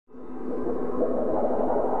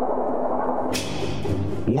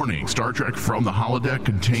Warning, Star Trek From the Holodeck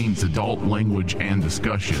contains adult language and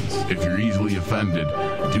discussions. If you're easily offended,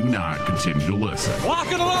 do not continue to listen. Lock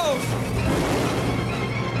and load!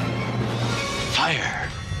 Fire.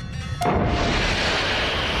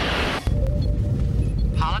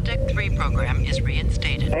 Holodeck 3 program is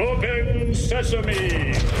reinstated. Open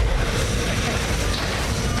sesame!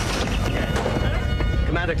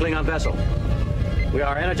 Commander Klingon vessel. We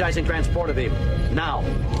are energizing transporter beam. Now.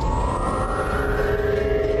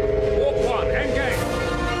 Warp 1, engage!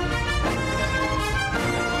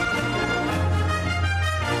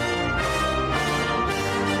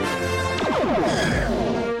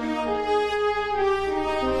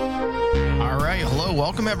 All right, hello,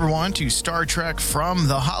 welcome everyone to Star Trek From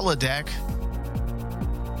the Holodeck.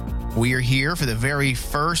 We are here for the very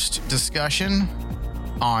first discussion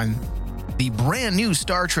on the brand new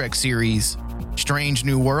Star Trek series, Strange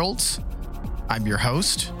New Worlds. I'm your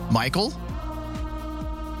host, Michael.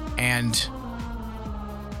 And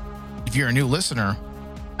if you're a new listener,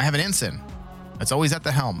 I have an ensign that's always at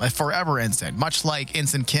the helm, a forever ensign, much like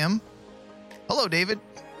Ensign Kim. Hello, David.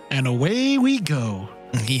 And away we go.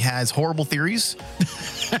 He has horrible theories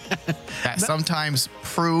that sometimes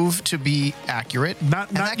prove to be accurate.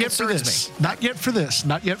 Not yet for this. Not yet for this.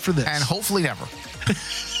 Not yet for this. And hopefully never.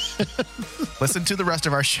 Listen to the rest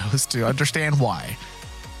of our shows to understand why.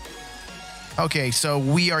 Okay, so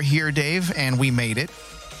we are here, Dave, and we made it.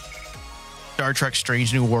 Star Trek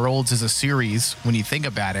Strange New Worlds is a series, when you think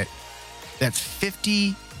about it, that's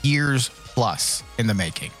 50 years plus in the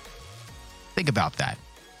making. Think about that.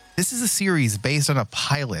 This is a series based on a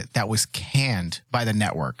pilot that was canned by the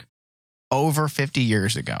network over 50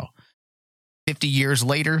 years ago. 50 years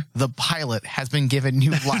later, the pilot has been given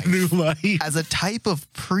new life. As a type of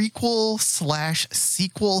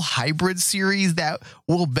prequel/sequel hybrid series that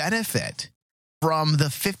will benefit from the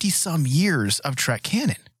 50-some years of Trek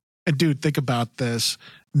canon. And dude, think about this.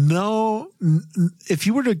 If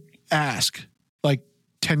you were to ask, like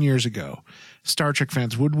 10 years ago, Star Trek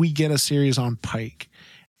fans, would we get a series on Pike?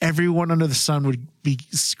 Everyone under the sun would be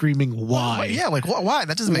screaming, why? Yeah, like, why?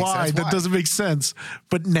 That doesn't make sense. That doesn't make sense.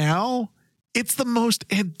 But now, it's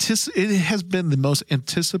it has been the most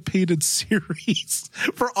anticipated series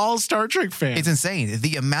for all Star Trek fans. It's insane.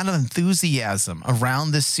 The amount of enthusiasm around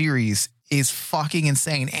this series is fucking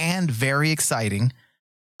insane and very exciting.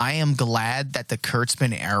 I am glad that the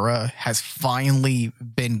Kurtzman era has finally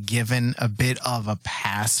been given a bit of a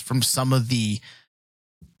pass from some of the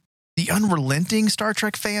unrelenting Star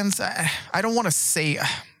Trek fans. I don't want to say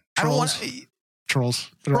Trolls,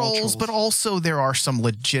 but also there are some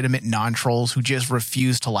legitimate non-trolls who just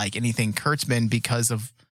refuse to like anything Kurtzman because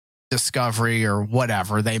of Discovery or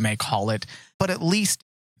whatever they may call it. But at least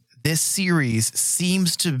this series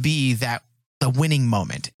seems to be the winning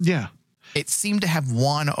moment. Yeah. It seemed to have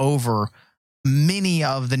won over many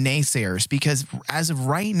of the naysayers because as of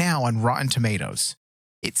right now on Rotten Tomatoes,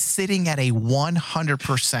 it's sitting at a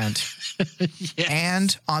 100%. Yes.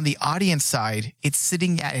 And on the audience side, it's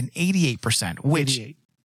sitting at an 88%, which 88.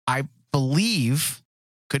 I believe,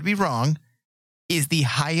 could be wrong, is the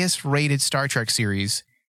highest rated Star Trek series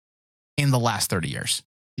in the last 30 years.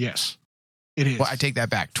 Yes, it is. Well, I take that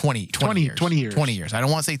back. 20 years. 20 years. 20 years. I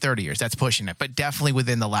don't want to say 30 years. That's pushing it, but definitely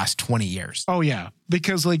within the last 20 years. Oh, yeah.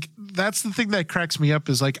 Because, like, that's the thing that cracks me up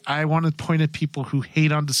is, like, I want to point at people who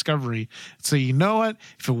hate on Discovery and say, you know what?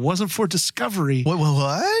 If it wasn't for Discovery,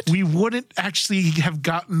 What? we wouldn't actually have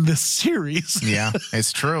gotten this series. Yeah,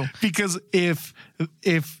 it's true. Because if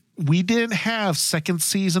we didn't have second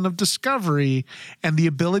season of Discovery and the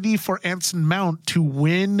ability for Anson Mount to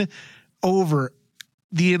win over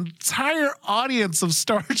the entire audience of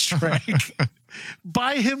Star Trek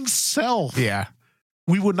by himself, Yeah.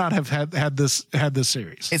 we would not have had this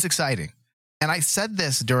series. It's exciting. And I said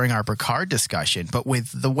this during our Picard discussion, but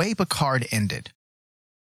with the way Picard ended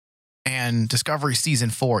and Discovery Season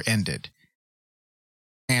 4 ended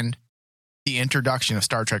and the introduction of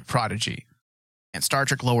Star Trek Prodigy and Star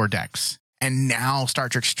Trek Lower Decks and now Star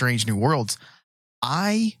Trek Strange New Worlds,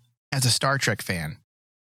 I, as a Star Trek fan,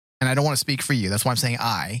 and I don't want to speak for you, that's why I'm saying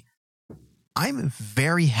I'm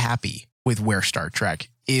very happy with where Star Trek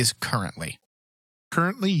is currently.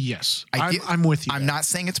 Currently, yes. I'm with you. I'm not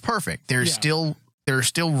saying it's perfect. There's still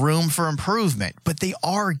room for improvement, but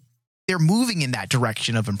they're moving in that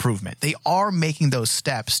direction of improvement. They are making those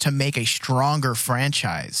steps to make a stronger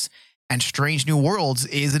franchise. And Strange New Worlds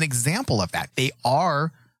is an example of that. They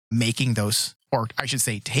are making those, or I should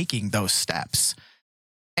say, taking those steps.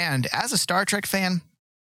 And as a Star Trek fan,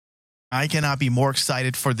 I cannot be more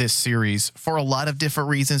excited for this series for a lot of different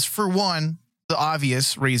reasons. For one, the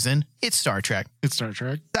obvious reason, it's Star Trek. It's Star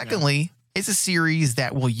Trek. Secondly, It's a series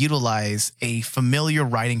that will utilize a familiar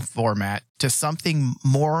writing format to something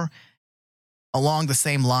more along the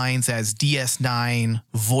same lines as DS9,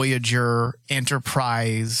 Voyager,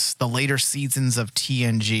 Enterprise, the later seasons of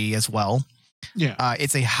TNG as well. Yeah.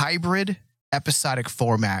 It's a hybrid episodic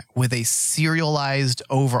format with a serialized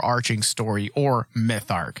overarching story or myth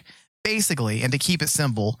arc. Basically, and to keep it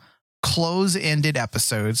simple, close-ended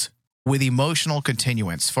episodes with emotional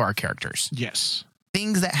continuance for our characters. Yes.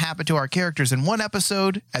 Things that happen to our characters in one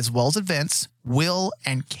episode, as well as events, will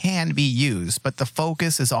and can be used, but the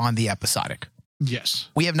focus is on the episodic. Yes.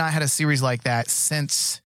 We have not had a series like that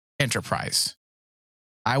since Enterprise.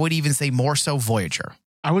 I would even say more so Voyager.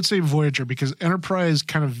 I would say Voyager because Enterprise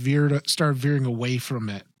kind of started veering away from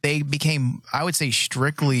it. They became, I would say,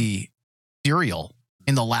 strictly serial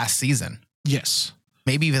in the last season. Yes.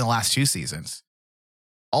 Maybe even the last 2 seasons.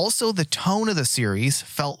 Also, the tone of the series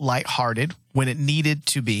felt lighthearted when it needed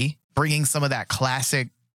to be, bringing some of that classic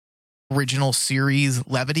original series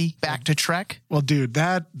levity back to Trek. Well, dude,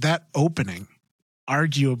 that opening,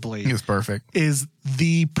 arguably, It was perfect. is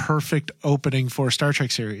the perfect opening for a Star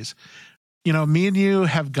Trek series. You know, me and you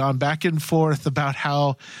have gone back and forth about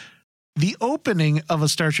how the opening of a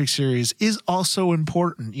Star Trek series is also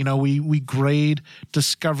important. You know, we grade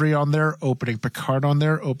Discovery on their opening, Picard on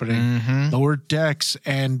their opening, Lower Decks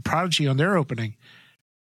and Prodigy on their opening.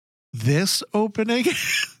 This opening,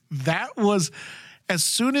 that was, as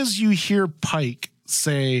soon as you hear Pike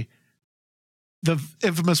say the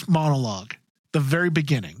infamous monologue, the very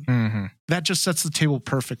beginning, that just sets the table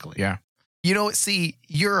perfectly. Yeah. You know, see,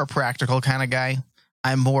 you're a practical kind of guy.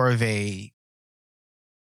 I'm more of a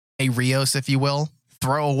Rios, if you will.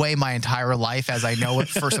 Throw away my entire life as I know it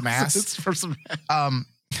for some ass. It's for some ass.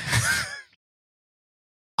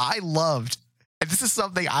 I loved, and this is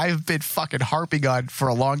something I've been fucking harping on for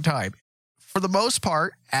a long time. For the most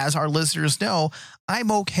part, as our listeners know,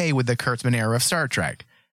 I'm okay with the Kurtzman era of Star Trek.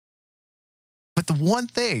 But the one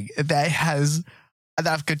thing that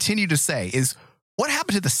I've continued to say is, what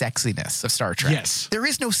happened to the sexiness of Star Trek? Yes. There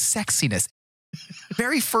is no sexiness.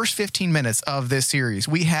 Very first 15 minutes of this series,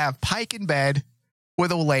 we have Pike in bed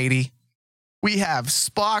with a lady. We have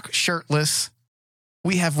Spock shirtless.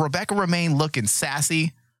 We have Rebecca Romaine looking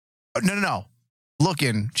sassy. No.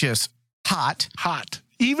 Looking just hot. Hot.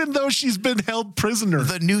 Even though she's been held prisoner.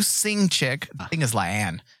 The new Sing chick, I think it's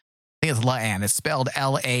La'an. It's spelled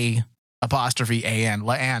L-A apostrophe A-N.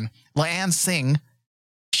 La'an Sing.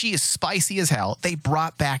 She is spicy as hell. They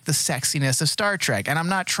brought back the sexiness of Star Trek. And I'm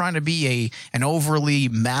not trying to be an overly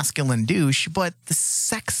masculine douche, but the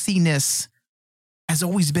sexiness has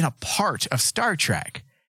always been a part of Star Trek.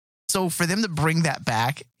 So for them to bring that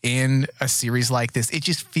back in a series like this, it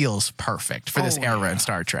just feels perfect for this era in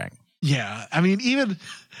Star Trek. Yeah. I mean, even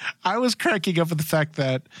I was cracking up at the fact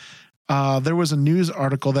that there was a news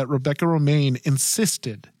article that Rebecca Romaine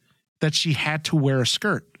insisted that she had to wear a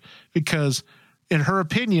skirt because, in her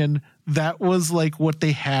opinion, that was like what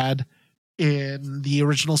they had in the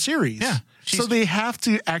original series. Yeah. So they have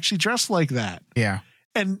to actually dress like that. Yeah.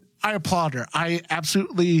 And I applaud her. I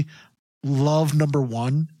absolutely love number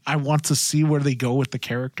 1. I want to see where they go with the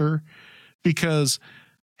character because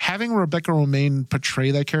having Rebecca Romaine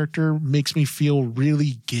portray that character makes me feel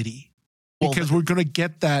really giddy because we're going to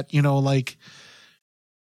get that, you know, like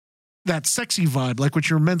that sexy vibe, like what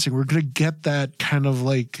you were mentioning. We're going to get that kind of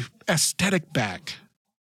like aesthetic back.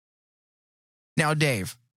 Now,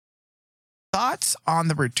 Dave, thoughts on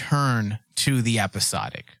the return to the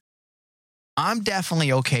episodic? I'm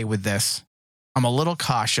definitely okay with this. I'm a little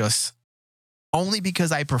cautious, only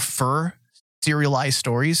because I prefer serialized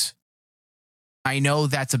stories. I know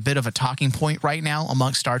that's a bit of a talking point right now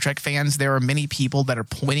amongst Star Trek fans. There are many people that are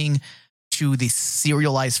pointing to the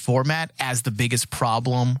serialized format as the biggest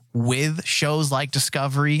problem with shows like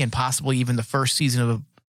Discovery and possibly even the first season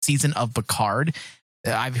of Picard.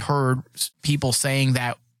 I've heard people saying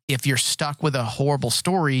that if you're stuck with a horrible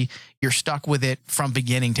story, you're stuck with it from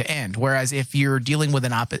beginning to end. Whereas if you're dealing with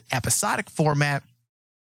an episodic format,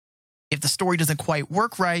 if the story doesn't quite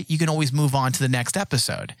work right, you can always move on to the next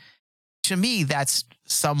episode. To me, that's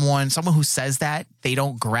someone who says that they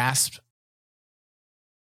don't grasp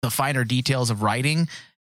the finer details of writing.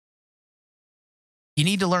 You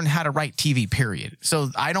need to learn how to write TV, period. So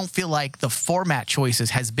I don't feel like the format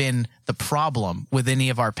choices has been the problem with any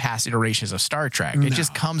of our past iterations of Star Trek. No. It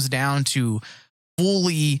just comes down to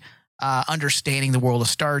fully understanding the world of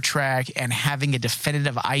Star Trek and having a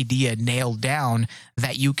definitive idea nailed down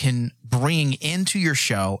that you can bring into your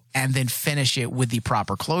show and then finish it with the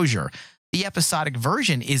proper closure. The episodic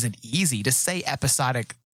version isn't easy. To say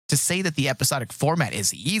episodic to say that the episodic format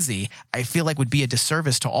is easy, I feel like would be a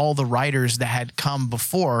disservice to all the writers that had come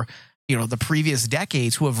before, the previous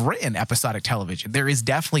decades who have written episodic television. There is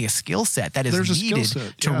definitely a skill set that is needed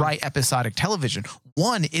to write episodic television.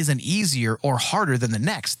 One isn't easier or harder than the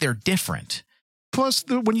next. They're different. Plus,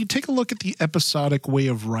 when you take a look at the episodic way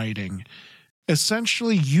of writing,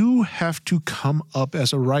 essentially you have to come up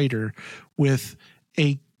as a writer with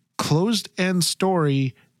a closed-end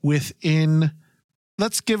story within,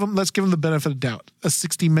 let's give them the benefit of doubt, a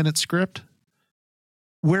 60-minute script.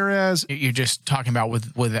 Whereas you're just talking about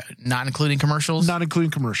with not including commercials? Not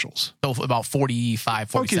including commercials. So about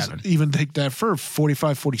 45, 47. Okay, even take that for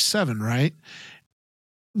 45, 47, right?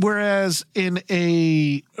 Whereas in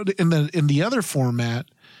the other format,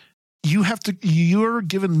 you're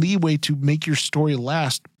given leeway to make your story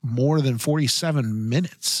last more than 47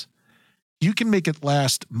 minutes. You can make it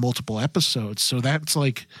last multiple episodes. So that's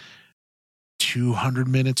like 200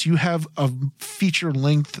 minutes. You have a feature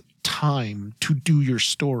length time to do your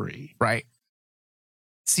story. Right.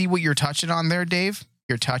 See what you're touching on there, Dave?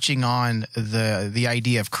 You're touching on the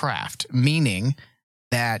idea of craft, meaning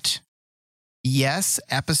that, yes,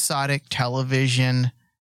 episodic television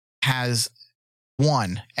has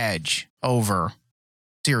one edge over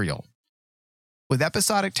serial. With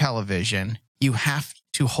episodic television, you have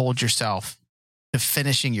to hold yourself to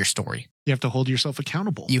finishing your story. You have to hold yourself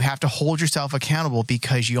accountable. You have to hold yourself accountable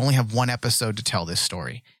because you only have one episode to tell this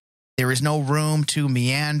story. There is no room to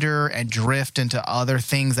meander and drift into other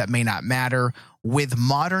things that may not matter. With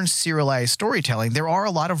modern serialized storytelling, there are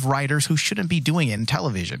a lot of writers who shouldn't be doing it in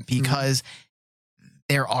television because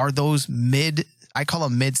there are those I call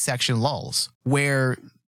them mid-section lulls, where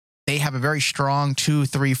they have a very strong 2,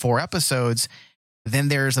 3, 4 episodes. Then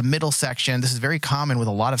there's a middle section. This is very common with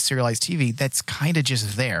a lot of serialized TV that's kind of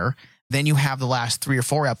just there. Then you have the last 3 or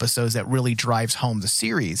 4 episodes that really drives home the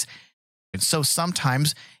series. And so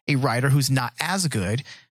sometimes a writer who's not as good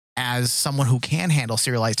as someone who can handle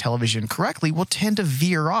serialized television correctly will tend to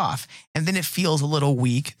veer off. And then it feels a little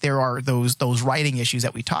weak. There are those writing issues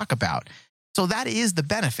that we talk about. So that is the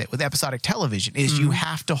benefit with episodic television is you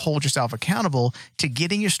have to hold yourself accountable to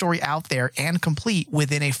getting your story out there and complete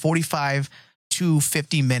within a 45 to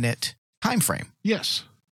 50-minute time frame. Yes.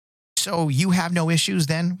 So you have no issues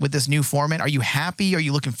then with this new format? Are you happy? Are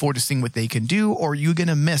you looking forward to seeing what they can do? Or are you going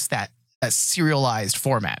to miss that serialized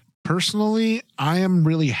format? Personally, I am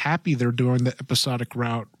really happy they're doing the episodic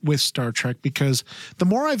route with Star Trek because the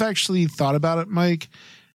more I've actually thought about it, Mike,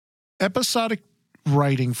 episodic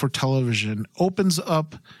writing for television opens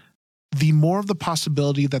up the more of the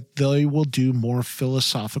possibility that they will do more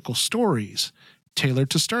philosophical stories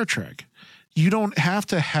tailored to Star Trek. You don't have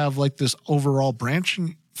to have like this overall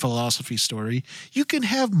branching philosophy story. You can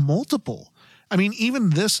have multiple. I mean,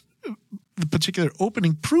 even the particular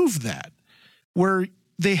opening proved that, where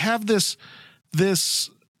they have this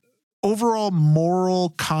overall moral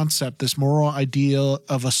concept, this moral idea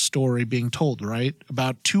of a story being told, right?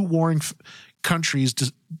 About 2 warring countries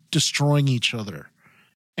destroying each other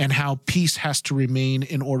and how peace has to remain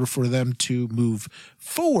in order for them to move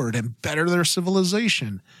forward and better their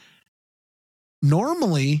civilization.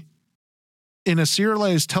 Normally, in a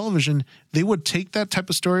serialized television, they would take that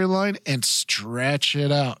type of storyline and stretch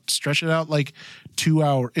it out like 2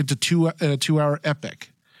 hour into a 2 hour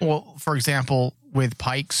epic. Well, for example, with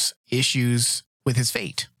Pike's issues with his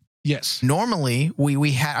fate. Yes. Normally,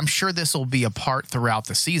 we had, I'm sure this will be a part throughout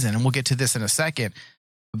the season, and we'll get to this in a second.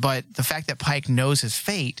 But the fact that Pike knows his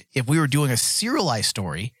fate, if we were doing a serialized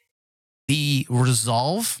story, the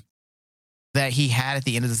resolve that he had at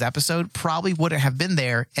the end of this episode probably wouldn't have been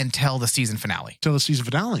there until the season finale. Till the season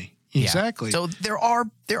finale. Exactly. Yeah. So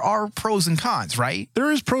there are pros and cons, right?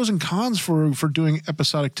 There is pros and cons for doing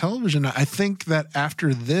episodic television. I think that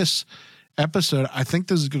after this episode, I think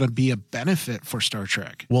this is going to be a benefit for Star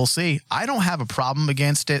Trek. We'll see. I don't have a problem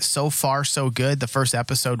against it. So far, so good. The first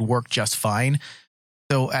episode worked just fine.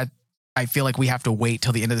 So I feel like we have to wait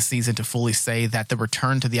till the end of the season to fully say that the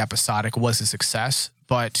return to the episodic was a success,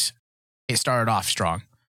 but it started off strong.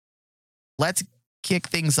 Let's kick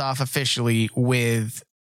things off officially with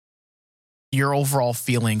your overall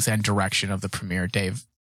feelings and direction of the premiere, Dave.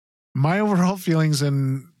 My overall feelings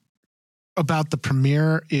about the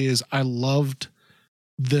premiere is I loved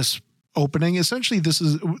this opening. Essentially,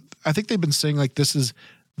 I think they've been saying like this is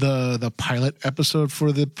the pilot episode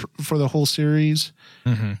for the whole series,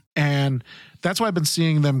 and that's why I've been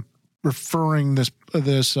seeing them referring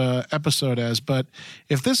this episode as. But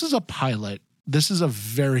if this is a pilot, this is a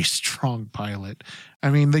very strong pilot. I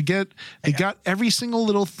mean, they got every single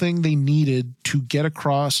little thing they needed to get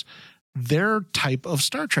across their type of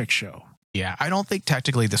Star Trek show. Yeah, I don't think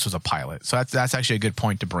technically this was a pilot. So that's actually a good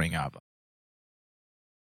point to bring up.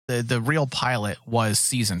 The real pilot was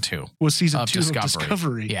season 2. Was season 2 of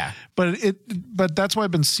Discovery. Yeah. But that's what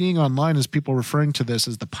I've been seeing online is people referring to this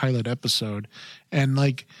as the pilot episode. And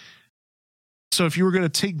like, so if you were going to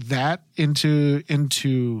take that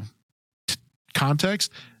into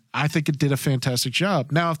context, I think it did a fantastic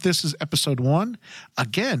job. Now, if this is episode 1,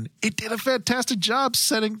 again, it did a fantastic job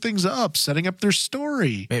setting things up, setting up their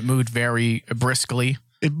story. It moved very briskly.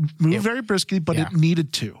 It moved very briskly, but it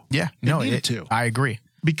needed to. Yeah, it needed to. I agree.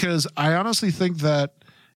 Because I honestly think that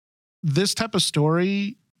this type of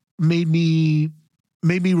story made me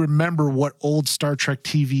remember what old Star Trek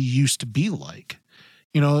TV used to be like.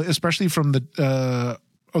 You know, especially from the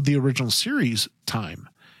original series time.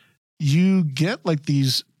 You get like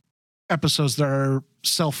these episodes that are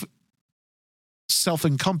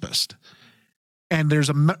self-encompassed, and there's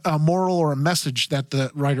a moral or a message that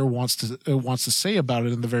the writer wants to say about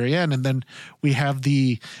it in the very end, and then we have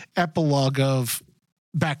the epilogue of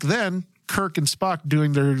back then Kirk and Spock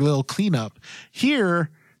doing their little cleanup. Here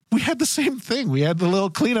we had the same thing. We had the little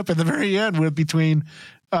cleanup in the very end between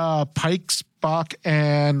Pike, Spock,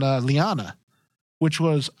 and Liana, which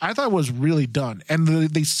I thought was really done, and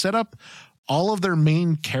they set up all of their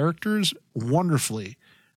main characters wonderfully.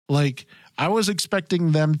 Like, I was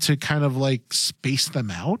expecting them to kind of like space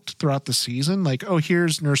them out throughout the season. Like, oh,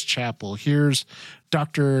 here's Nurse Chapel. Here's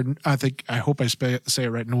Dr. I hope I say it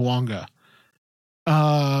right, Nwanga.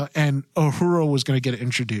 And Uhura was going to get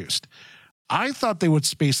introduced. I thought they would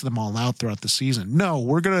space them all out throughout the season. No,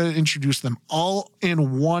 we're going to introduce them all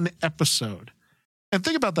in one episode. And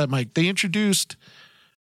think about that, Mike. They introduced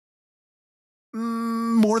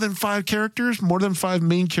more than 5 characters, more than 5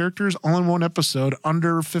 main characters all in one episode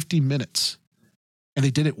under 50 minutes. And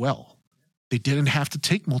they did it well. They didn't have to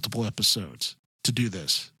take multiple episodes to do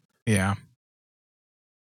this. Yeah.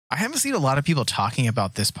 I haven't seen a lot of people talking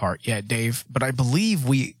about this part yet, Dave, but I believe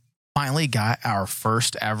we finally got our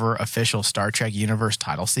first ever official Star Trek universe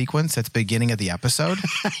title sequence at the beginning of the episode.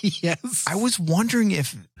 Yes. I was wondering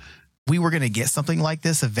if we were going to get something like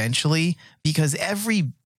this eventually, because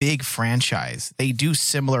every big franchise, they do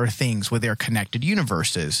similar things with their connected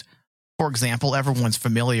universes. For example, everyone's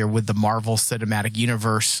familiar with the Marvel Cinematic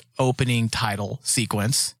Universe opening title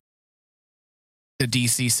sequence. The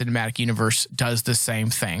DC Cinematic Universe does the same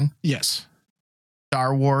thing. Yes.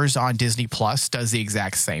 Star Wars on Disney Plus does the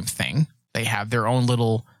exact same thing. They have their own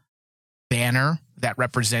little banner that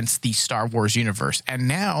represents the Star Wars universe. And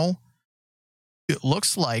now it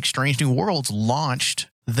looks like Strange New Worlds launched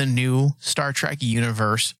the new Star Trek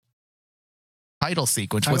universe title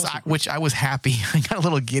sequence, which I was happy. I got a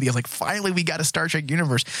little giddy. I was like, finally, we got a Star Trek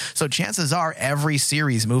universe. So chances are every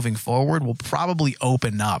series moving forward will probably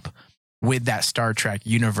open up with that Star Trek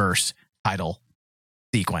universe title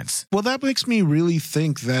sequence. Well, that makes me really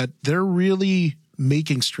think that they're really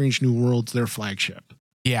making Strange New Worlds their flagship.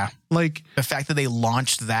 Yeah. Like the fact that they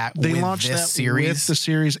launched that with the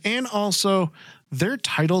series, and also their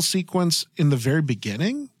title sequence in the very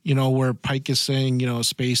beginning, you know, where Pike is saying, you know,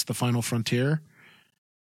 space, the final frontier.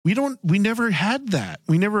 We never had that.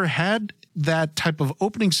 We never had that type of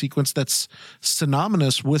opening sequence that's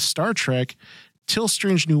synonymous with Star Trek till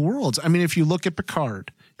Strange New Worlds. I mean, if you look at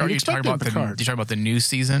Picard, are you talking about the new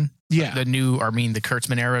season? Yeah. The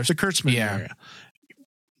Kurtzman era? The Kurtzman era.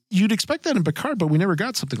 You'd expect that in Picard, but we never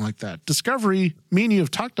got something like that. Discovery, me and you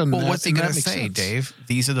have talked on that. Well, what's he going to say, sense. Dave?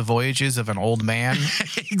 These are the voyages of an old man.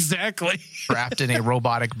 Exactly. Trapped in a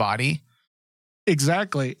robotic body.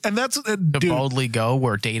 Exactly. And that's... to boldly go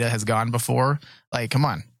where Data has gone before. Like, come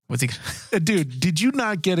on. What's he? Dude, did you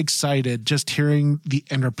not get excited just hearing the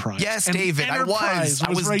Enterprise? Yes, and David, I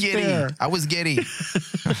was right giddy. There. I was giddy.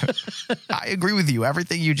 I agree with you.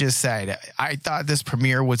 Everything you just said. I thought this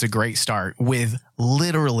premiere was a great start with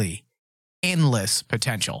literally endless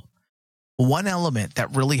potential. One element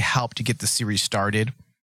that really helped to get the series started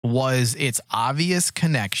was its obvious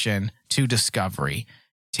connection to Discovery.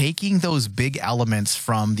 Taking those big elements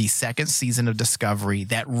from the second season of Discovery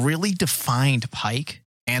that really defined Pike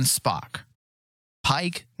and Spock.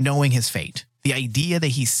 Pike knowing his fate, the idea that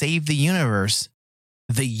he saved the universe,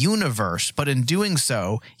 but in doing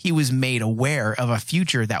so, he was made aware of a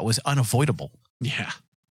future that was unavoidable. Yeah.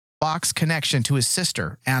 Spock's connection to his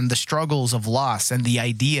sister and the struggles of loss and the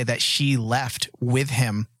idea that she left with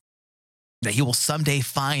him, that he will someday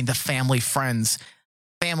find the family/friends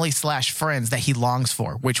that he longs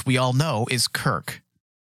for, which we all know is Kirk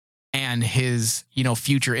and his,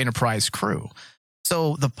 future Enterprise crew.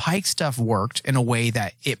 So the Pike stuff worked in a way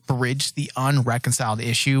that it bridged the unreconciled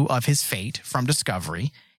issue of his fate from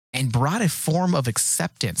Discovery and brought a form of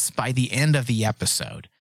acceptance by the end of the episode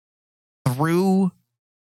through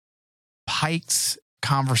Pike's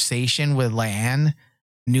conversation with Lan.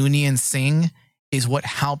 Noonien Singh is what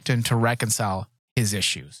helped him to reconcile his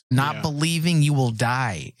issues. Not believing you will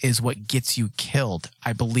die is what gets you killed,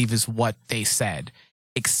 I believe is what they said.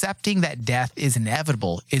 Accepting that death is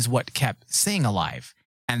inevitable is what kept Singh alive.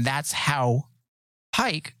 And that's how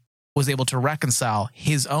Pike was able to reconcile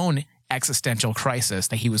his own existential crisis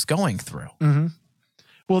that he was going through. Mm-hmm.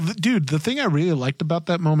 Well, dude, the thing I really liked about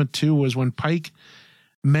that moment too was when Pike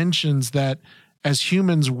mentions that as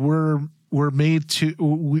humans we're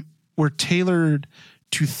tailored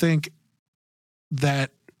to think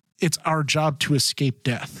that it's our job to escape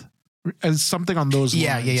death, as something on those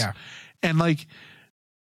lines. Yeah. And like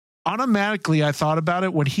automatically I thought about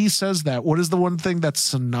it when he says that. What is the one thing that's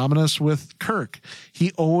synonymous with Kirk?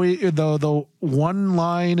 He always, the one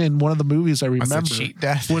line in one of the movies I remember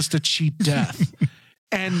was to cheat death.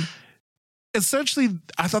 And essentially,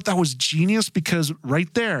 I thought that was genius because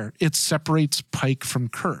right there, it separates Pike from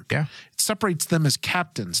Kirk. Yeah. It separates them as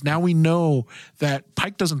captains. Now we know that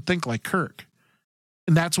Pike doesn't think like Kirk.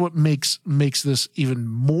 And that's what makes this even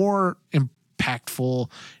more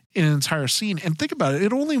impactful in an entire scene. And think about it.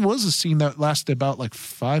 It only was a scene that lasted about like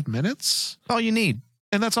 5 minutes. All you need.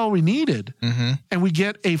 And that's all we needed. Mm-hmm. And we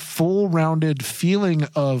get a full rounded feeling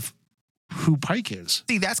of who Pike is.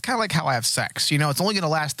 See, that's kind of like how I have sex. You know, it's only going to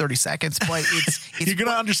last 30 seconds, but it's you're going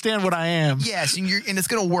to understand what I am. Yes, and it's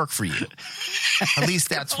going to work for you. At least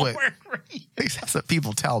that's what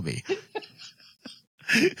people tell me.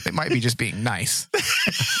 It might be just being nice.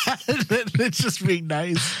 It's just being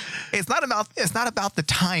nice. It's not about the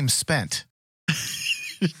time spent.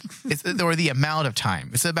 Or the amount of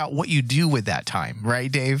time. It's about what you do with that time,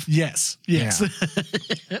 right, Dave? Yes. Yeah.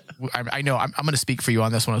 I know. I'm going to speak for you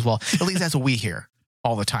on this one as well. At least that's what we hear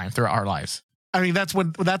all the time throughout our lives. I mean, that's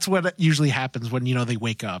what usually happens when they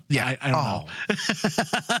wake up. Yeah, I don't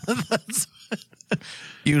know.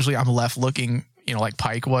 Usually, I'm left looking, like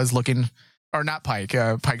Pike was looking. Or not Pike,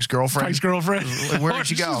 Pike's girlfriend. Pike's girlfriend. Where did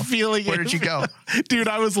you go? Where did you go? Dude,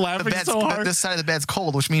 I was laughing so hard. This side of the bed's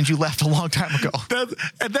cold, which means you left a long time ago.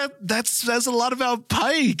 That says a lot about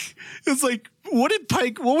Pike. It's like, what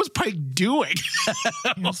was Pike doing?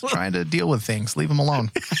 He was trying to deal with things. Leave him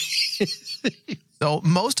alone. So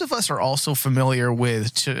most of us are also familiar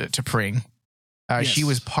with T'Pring. Yes. She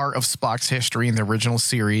was part of Spock's history in the original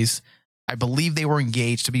series. I believe they were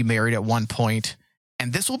engaged to be married at one point.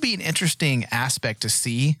 And this will be an interesting aspect to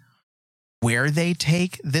see where they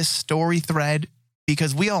take this story thread,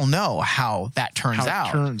 because we all know how that turns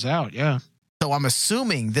out. Yeah. So I'm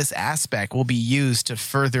assuming this aspect will be used to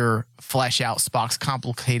further flesh out Spock's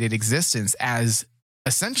complicated existence as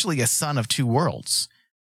essentially a son of two worlds,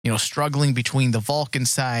 struggling between the Vulcan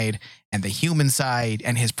side and the human side,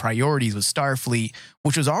 and his priorities with Starfleet,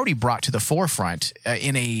 which was already brought to the forefront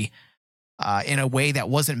in a way that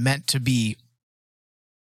wasn't meant to be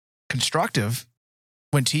constructive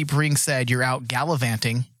when T'Pring said you're out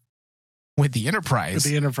gallivanting with the Enterprise.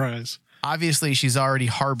 Obviously, she's already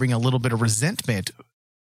harboring a little bit of resentment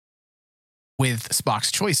with Spock's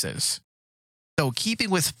choices. So keeping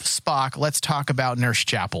with Spock, let's talk about Nurse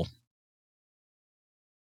Chapel.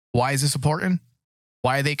 Why is this important?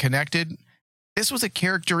 Why are they connected? This was a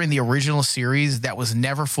character in the original series that was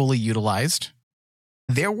never fully utilized.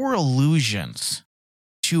 There were allusions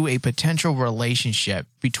to a potential relationship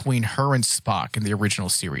between her and Spock in the original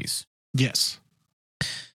series. Yes.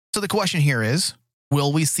 So the question here is,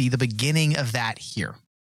 will we see the beginning of that here?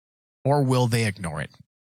 Or will they ignore it?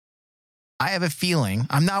 I have a feeling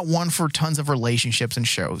I'm not one for tons of relationships and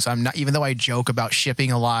shows. I'm not, even though I joke about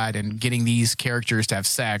shipping a lot and getting these characters to have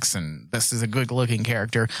sex and this is a good looking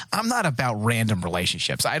character. I'm not about random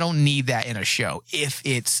relationships. I don't need that in a show. If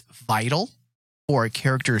it's vital for a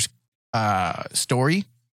character's story,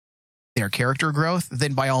 their character growth,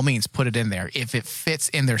 then by all means put it in there if it fits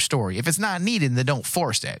in their story. If it's not needed, then don't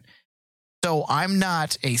force it. So I'm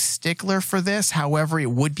not a stickler for this. However,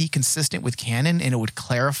 it would be consistent with canon and it would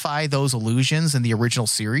clarify those allusions in the original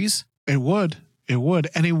series. It would.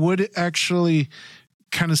 And it would actually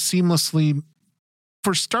kind of seamlessly,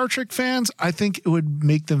 for Star Trek fans, I think it would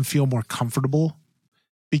make them feel more comfortable,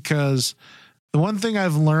 because the one thing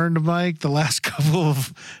I've learned, Mike, the last couple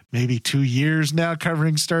of maybe 2 years now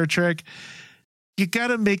covering Star Trek, you got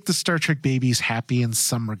to make the Star Trek babies happy in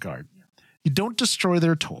some regard. You don't destroy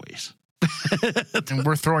their toys. And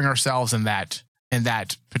we're throwing ourselves in that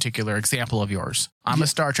particular example of yours. I'm a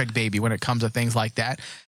Star Trek baby when it comes to things like that.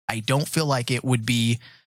 I don't feel like it would be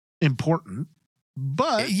important,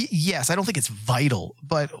 but yes, I don't think it's vital,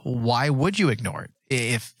 but why would you ignore it?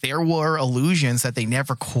 if there were allusions that they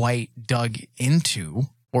never quite dug into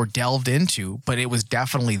or delved into, but it was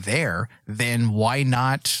definitely there, then why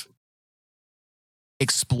not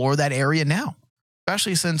explore that area now?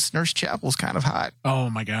 Especially since Nurse Chapel's kind of hot. Oh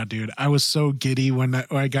my God, dude. I was so giddy when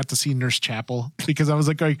I got to see Nurse Chapel because I was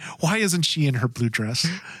like going, why isn't she in her blue dress?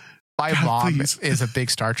 My God, mom please. is a big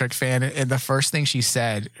Star Trek fan, and the first thing she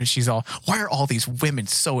said, she's all, why are all these women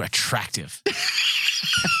so attractive?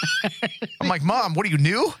 I'm like, Mom, what are you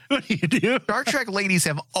new? What do you do? Star Trek ladies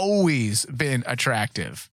have always been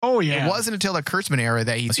attractive. Oh, yeah. It wasn't until the Kurtzman era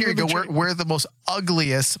that he's here you go, wear the most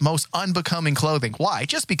ugliest, most unbecoming clothing. Why?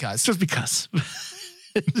 Just because. Just because.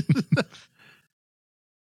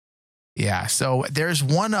 Yeah, so there's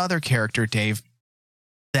one other character, Dave,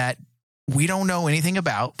 that we don't know anything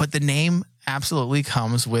about, but the name absolutely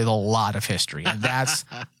comes with a lot of history, and that's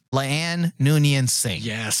Laan Noonien Singh.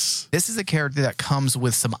 Yes. This is a character that comes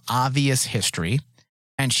with some obvious history,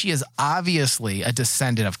 and she is obviously a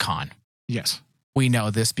descendant of Khan. Yes. We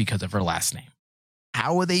know this because of her last name.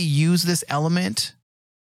 How will they use this element?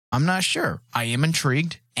 I'm not sure. I am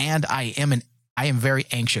intrigued, and I am very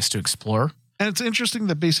anxious to explore. And it's interesting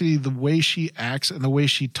that basically the way she acts and the way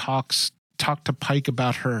she talked to Pike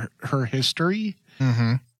about her history,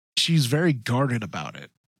 she's very guarded about it.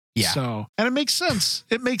 Yeah. So, and it makes sense.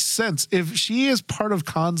 It makes sense. If she is part of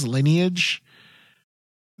Khan's lineage,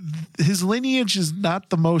 his lineage is not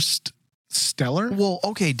the most stellar. Well,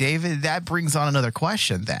 okay, David, that brings on another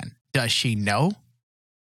question then. Does she know?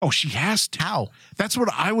 Oh, she has to. How? That's what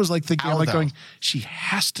I was like thinking. How, I'm like though? going, she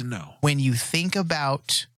has to know. When you think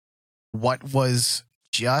about what was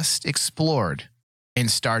just explored in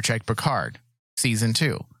Star Trek Picard season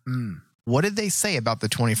 2, what did they say about the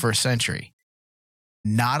 21st century?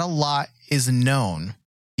 Not a lot is known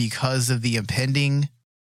because of the impending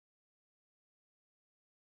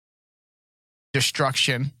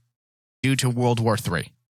destruction due to World War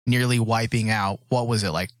III, nearly wiping out, what was it,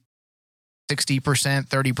 like 60%,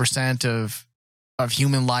 30% of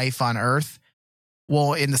human life on Earth?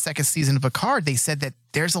 Well, in the second season of Picard, they said that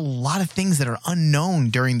there's a lot of things that are unknown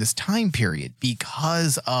during this time period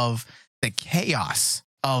because of the chaos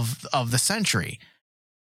of the century.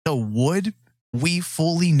 So would we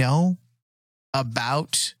fully know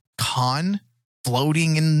about Khan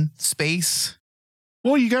floating in space?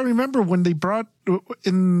 Well, you got to remember when they brought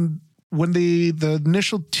the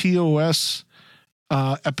initial TOS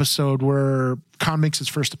episode where Khan makes his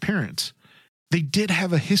first appearance, they did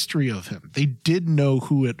have a history of him. They did know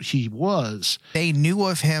who he was. They knew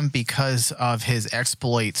of him because of his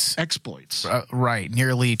exploits. Right.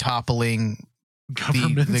 Nearly toppling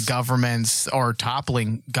the governments or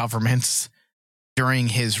toppling governments during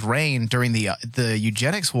his reign, during the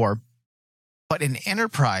eugenics war. But in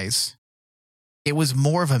Enterprise, it was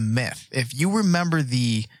more of a myth. If you remember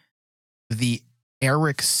the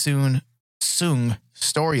Eric Sung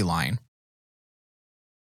storyline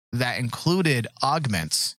that included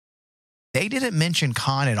augments, they didn't mention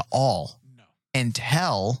Khan at all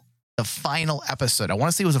until the final episode. I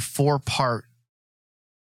want to say it was a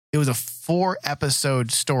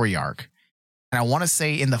 4-episode story arc. And I want to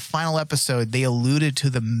say in the final episode, they alluded to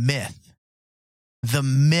the myth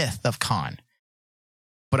of Khan.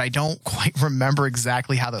 But I don't quite remember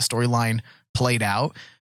exactly how the storyline played out.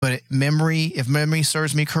 But if memory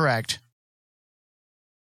serves me correct,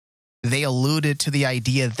 they alluded to the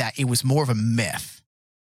idea that it was more of a myth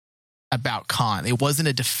about Khan. It wasn't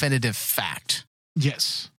a definitive fact.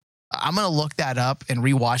 Yes. I'm going to look that up and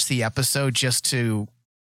rewatch the episode just so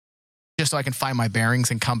I can find my bearings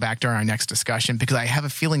and come back during our next discussion, because I have a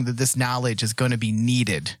feeling that this knowledge is going to be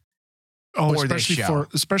needed. Oh,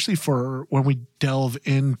 especially for when we delve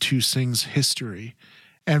into Singh's history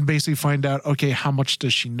and basically find out, okay, how much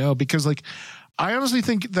does she know? Because like, I honestly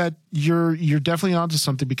think that you're definitely onto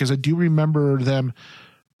something, because I do remember them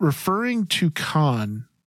referring to Khan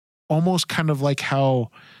almost kind of like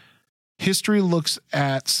how history looks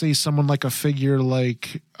at, say, someone like a figure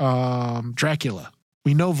like Dracula.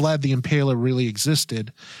 We know Vlad the Impaler really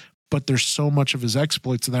existed, but there's so much of his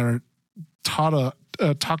exploits that are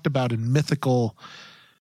talked about in mythical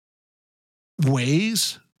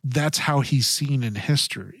ways. That's how he's seen in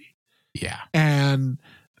history. Yeah. And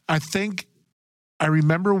I think I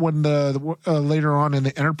remember when the later on in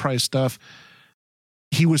the Enterprise stuff,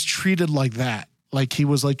 he was treated like that. Like he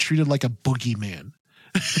was like treated like a boogeyman.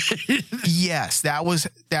 Yes, that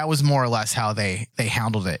was more or less how they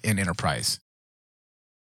handled it in Enterprise.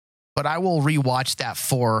 But I will rewatch that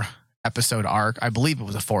 4-episode arc. I believe it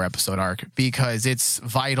was a 4-episode arc, because it's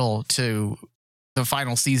vital to the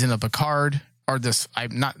final season of Picard, or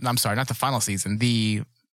not the final season, the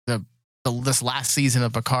this last season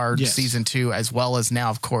of Picard, Yes. season 2, as well as now,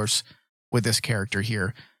 of course, with this character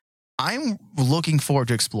here. I'm looking forward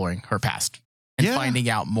to exploring her past and finding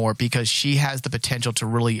out more, because she has the potential to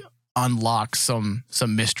really unlock some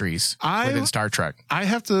mysteries within Star Trek. I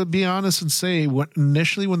have to be honest and say,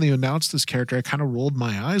 initially when they announced this character, I kind of rolled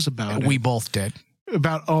my eyes about it. We both did.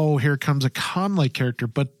 About, oh, here comes a Khan-like character.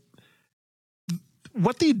 But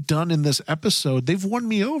what they've done in this episode, they've won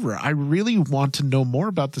me over. I really want to know more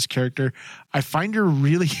about this character. I find her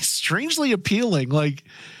really strangely appealing. Like,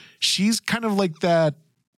 she's kind of like that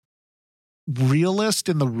realist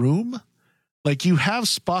in the room. Like, you have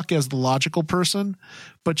Spock as the logical person,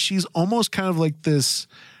 but she's almost kind of like the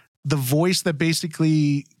voice that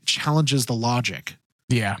basically challenges the logic.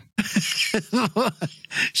 Yeah.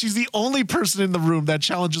 She's the only person in the room that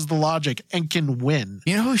challenges the logic and can win.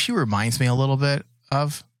 You know who she reminds me a little bit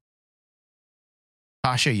of?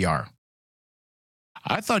 Tasha Yar.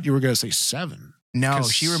 I thought you were going to say 7. No,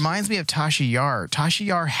 she reminds me of Tasha Yar. Tasha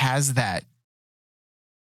Yar has that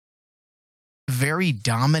very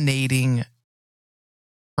dominating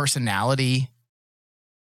personality,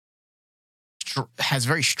 has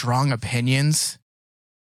very strong opinions,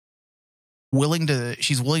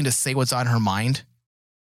 she's willing to say what's on her mind.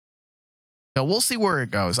 So we'll see where it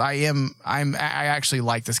goes. I actually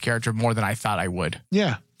like this character more than I thought I would.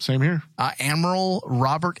 Yeah, same here. Admiral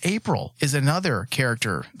Robert April is another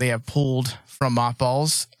character they have pulled from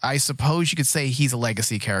Mothballs. I suppose you could say he's a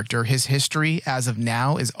legacy character. His history as of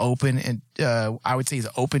now is open, and I would say is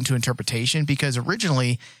open to interpretation, because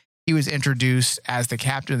originally he was introduced as the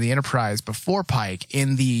captain of the Enterprise before Pike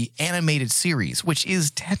in the animated series, which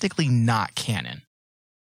is technically not canon.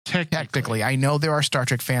 Technically, I know there are Star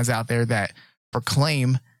Trek fans out there that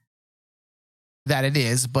proclaim that it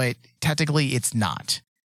is, but technically it's not.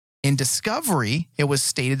 In Discovery, it was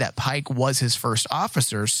stated that Pike was his first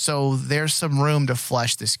officer, so there's some room to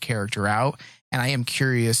flesh this character out, and I am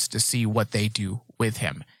curious to see what they do with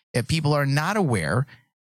him. If people are not aware,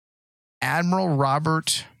 Admiral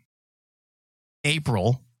Robert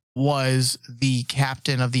April was the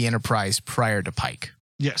captain of the Enterprise prior to Pike.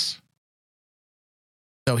 Yes.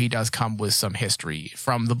 So he does come with some history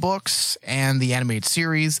from the books and the animated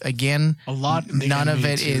series. Again, A lot. In the none of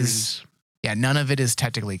animated it is series. none of it is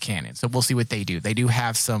technically canon. So we'll see what they do. They do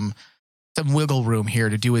have some wiggle room here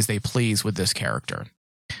to do as they please with this character.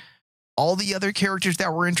 All the other characters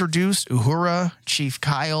that were introduced, Uhura, Chief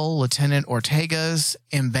Kyle, Lieutenant Ortega's,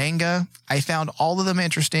 M'Benga, I found all of them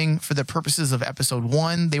interesting for the purposes of episode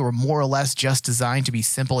 1. They were more or less just designed to be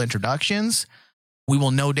simple introductions. We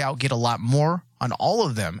will no doubt get a lot more on all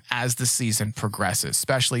of them as the season progresses,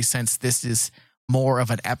 especially since this is more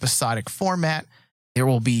of an episodic format. There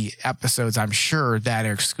will be episodes, I'm sure, that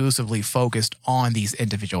are exclusively focused on these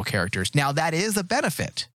individual characters. Now, that is a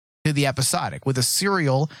benefit to the episodic. With a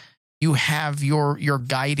serial, you have your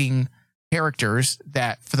guiding characters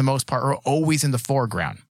that, for the most part, are always in the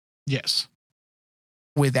foreground. Yes.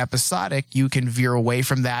 With episodic, you can veer away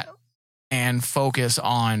from that and focus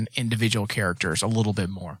on individual characters a little bit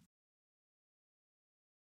more.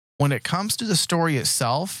 When it comes to the story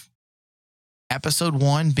itself, episode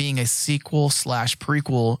 1, being a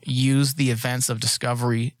sequel/prequel, used the events of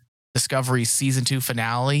Discovery's season 2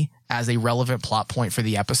 finale as a relevant plot point for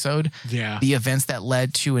the episode. Yeah. The events that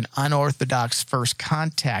led to an unorthodox first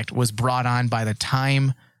contact was brought on by the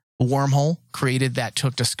time wormhole created that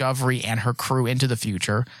took Discovery and her crew into the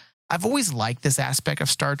future. I've always liked this aspect of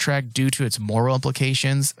Star Trek due to its moral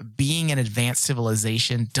implications. Being an advanced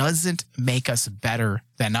civilization doesn't make us better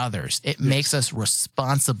than others. It makes us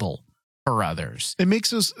responsible for others. It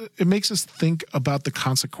makes us think about the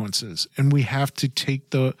consequences, and we have to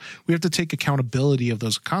take accountability of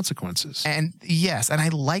those consequences. And yes, and I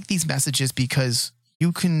like these messages because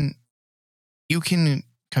you can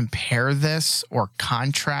compare this or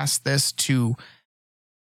contrast this to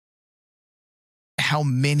how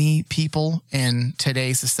many people in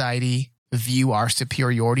today's society view our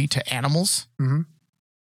superiority to animals, and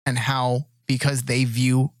how, because they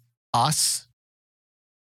view us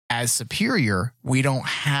as superior, we don't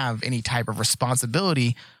have any type of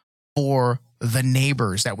responsibility for the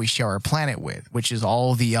neighbors that we share our planet with, which is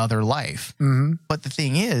all the other life. But the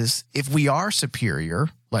thing is, if we are superior,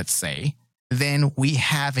 let's say, then we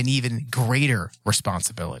have an even greater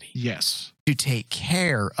responsibility. Yes. To take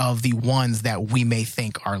care of the ones that we may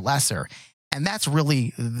think are lesser. And that's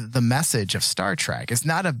really the message of Star Trek. It's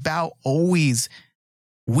not about always,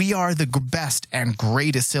 we are the best and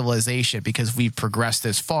greatest civilization because we've progressed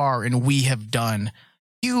this far and we have done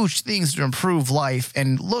huge things to improve life.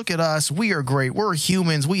 And look at us. We are great. We're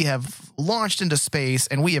humans. We have launched into space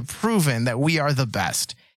and we have proven that we are the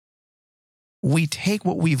best. we take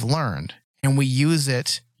what we've learned and we use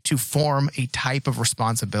it to form a type of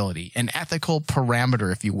responsibility, an ethical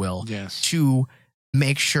parameter, if you will, Yes. to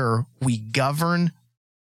make sure we govern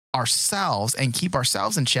ourselves and keep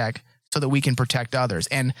ourselves in check so that we can protect others.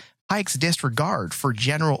 And Pike's disregard for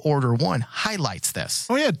General Order 1 highlights this.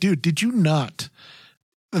 Oh, yeah, dude, did you not?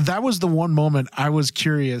 That was the one moment I was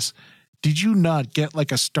curious. Did you not get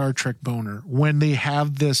like a Star Trek boner when they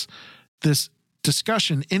have this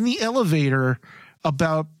discussion in the elevator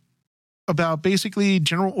about basically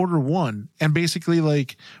General Order 1, and basically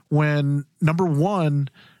like when number 1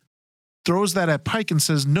 throws that at Pike and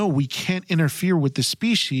says, no, we can't interfere with the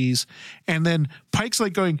species. And then Pike's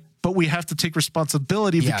like going, but we have to take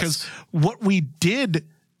responsibility because what we did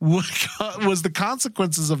was the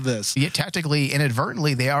consequences of this. Yeah, technically,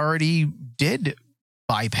 inadvertently, they already did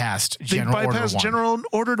bypass General Order 1. General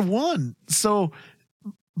Order 1. So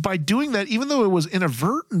by doing that, even though it was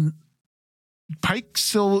inadvertent, Pike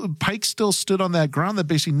still stood on that ground that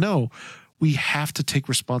basically, no, we have to take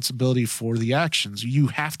responsibility for the actions. You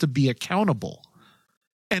have to be accountable.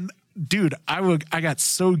 And dude, I got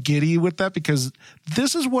so giddy with that because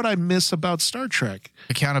this is what I miss about Star Trek.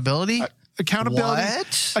 Accountability?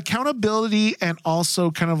 Accountability, and also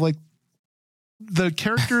kind of like the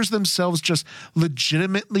characters themselves just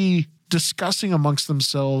legitimately discussing amongst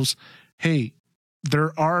themselves, hey,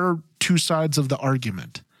 there are two sides of the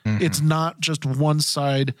argument. Mm-hmm. It's not just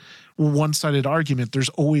one-sided argument. There's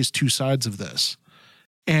always two sides of this.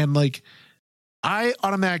 And like, I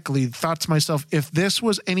automatically thought to myself, if this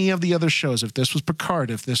was any of the other shows, if this was Picard,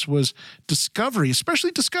 if this was Discovery, especially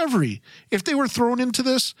Discovery, if they were thrown into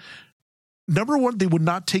this, number one, they would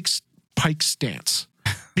not take Pike's stance.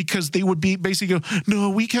 Because they would be basically go, no,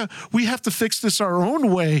 we have to fix this our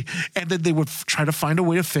own way. And then they would try to find a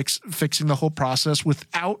way of fixing the whole process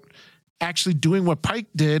without actually doing what Pike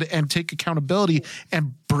did and take accountability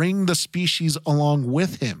and bring the species along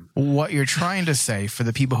with him. What you're trying to say, for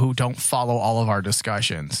the people who don't follow all of our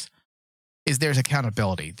discussions, is there's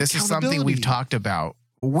accountability. This is something we've talked about.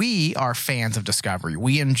 We are fans of Discovery.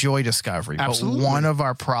 We enjoy Discovery. Absolutely. But one of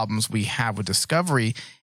our problems we have with Discovery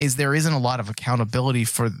is there isn't a lot of accountability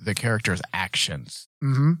for the characters' actions.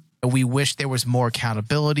 Mm-hmm. We wish there was more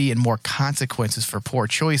accountability and more consequences for poor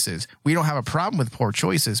choices. We don't have a problem with poor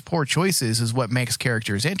choices. Poor choices is what makes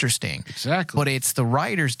characters interesting. Exactly. But it's the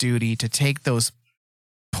writer's duty to take those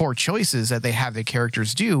poor choices that they have the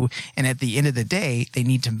characters do, and at the end of the day, they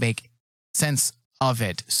need to make sense of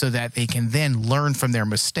it so that they can then learn from their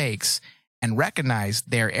mistakes and recognize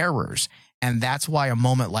their errors. And that's why a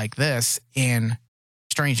moment like this in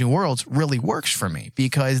Strange New Worlds really works for me,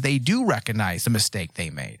 because they do recognize the mistake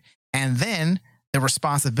they made. And then the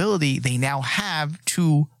responsibility they now have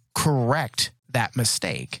to correct that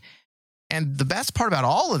mistake. And the best part about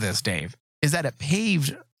all of this, Dave, is that it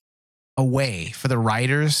paved a way for the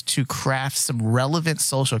writers to craft some relevant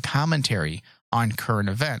social commentary on current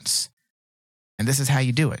events. And this is how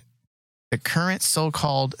you do it. The current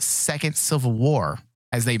so-called Second Civil War,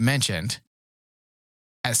 as they mentioned,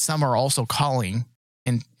 as some are also calling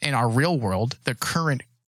in our real world, the current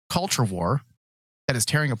culture war that is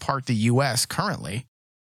tearing apart the U.S. currently,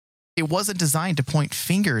 it wasn't designed to point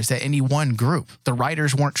fingers at any one group. The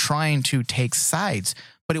writers weren't trying to take sides,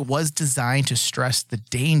 but it was designed to stress the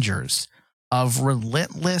dangers of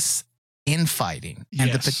relentless infighting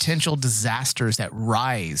and the potential disasters that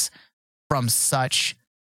rise from such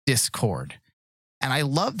discord. And I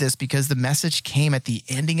love this because the message came at the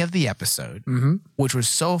ending of the episode, which was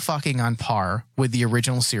so fucking on par with the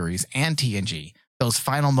original series and TNG. Those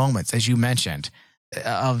final moments, as you mentioned,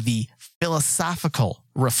 of the philosophical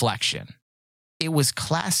reflection. It was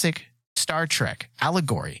classic Star Trek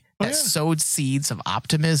allegory that sowed seeds of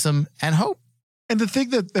optimism and hope. And the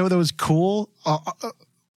thing that was cool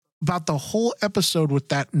about the whole episode with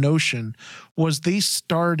that notion was they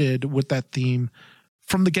started with that theme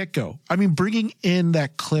from the get-go. I mean, bringing in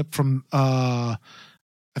that clip from, I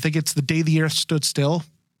think it's The Day the Earth Stood Still,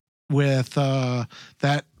 with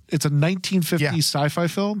that, it's a 1950s sci-fi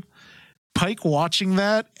film. Pike watching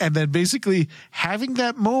that and then basically having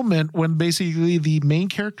that moment when basically the main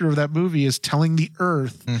character of that movie is telling the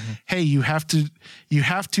Earth, hey, you have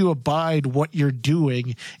to abide what you're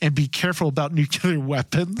doing and be careful about nuclear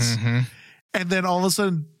weapons. And then all of a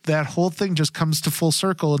sudden that whole thing just comes to full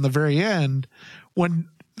circle in the very end when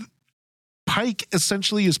Pike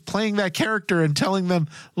essentially is playing that character and telling them,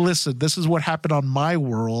 listen, this is what happened on my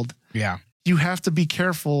world. Yeah. You have to be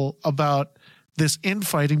careful about this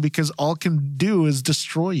infighting because all it can do is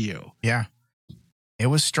destroy you. Yeah. It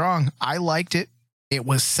was strong. I liked it. It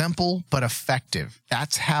was simple but effective.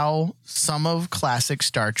 That's how some of classic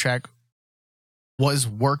Star Trek was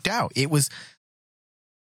worked out. It was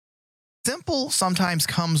simple. Sometimes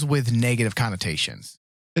comes with negative connotations,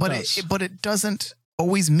 but it doesn't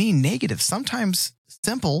always mean negative. Sometimes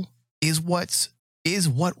simple is what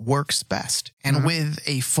works best. And with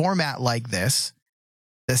a format like this,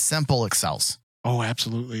 the simple excels. Oh,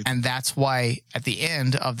 absolutely. And that's why at the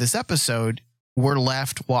end of this episode, we're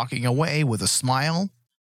left walking away with a smile.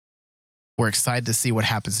 We're excited to see what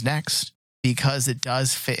happens next because it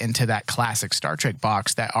does fit into that classic Star Trek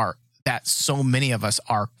box that so many of us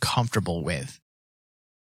are comfortable with.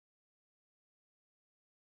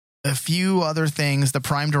 A few other things, the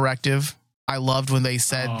Prime Directive. I loved when they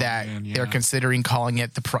said they're considering calling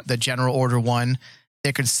it the General Order 1.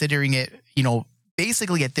 They're considering it,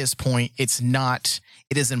 basically at this point, it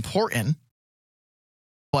is important,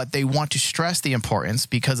 but they want to stress the importance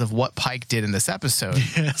because of what Pike did in this episode.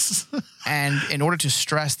 Yes. And in order to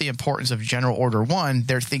stress the importance of General Order 1,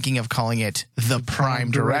 they're thinking of calling it the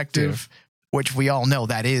Prime Directive, which we all know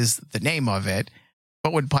that is the name of it.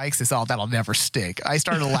 But when Pike says, "Oh, that'll never stick," I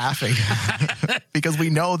started laughing because we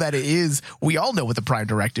know that it is. We all know what the Prime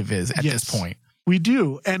Directive is at this point. We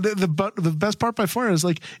do. And the best part by far is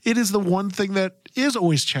it is the one thing that is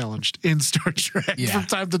always challenged in Star Trek from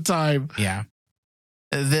time to time. Yeah.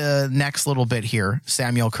 The next little bit here,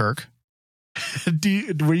 Samuel Kirk.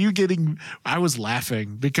 Were you getting, I was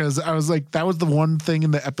laughing because I was like, that was the one thing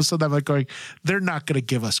in the episode that I'm going, they're not going to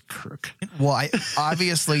give us Kirk. Well,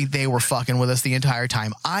 obviously they were fucking with us the entire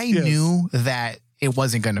time. I knew that it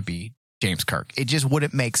wasn't going to be James Kirk. It just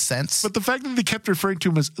wouldn't make sense. But the fact that they kept referring to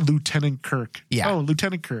him as Lieutenant Kirk. Yeah. Oh,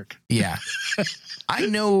 Lieutenant Kirk. Yeah. I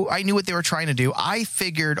knew what they were trying to do. I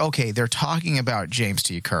figured, okay, they're talking about James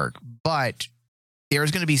T. Kirk, but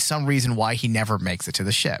there's going to be some reason why he never makes it to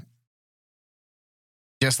the ship.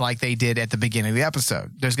 Just like they did at the beginning of the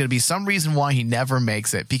episode. There's going to be some reason why he never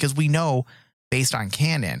makes it because we know, based on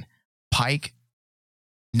canon, Pike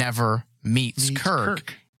never meets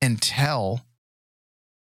Kirk until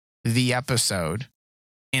the episode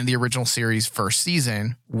in the original series first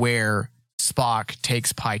season where Spock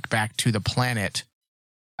takes Pike back to the planet.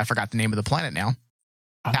 I forgot the name of the planet now.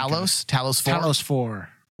 Talos 4. Talos 4.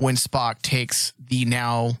 When Spock takes the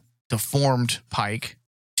now deformed Pike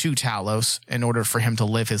to Talos in order for him to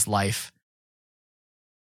live his life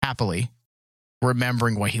happily,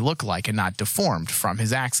 remembering what he looked like and not deformed from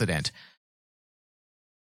his accident.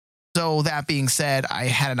 So that being said, I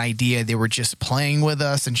had an idea they were just playing with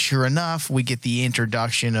us, and sure enough, we get the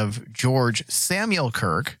introduction of George Samuel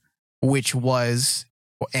Kirk, which was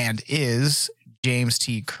and is James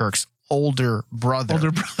T. Kirk's older brother.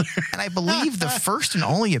 And I believe the first and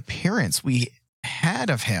only appearance we had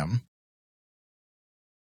of him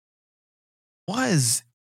was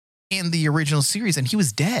in the original series, and he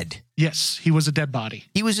was dead. Yes, he was a dead body.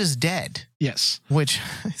 He was just dead. Yes. Which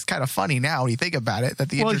is kind of funny now when you think about it, that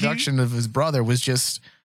the introduction of his brother was just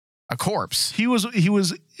a corpse. He was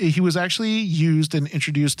actually used and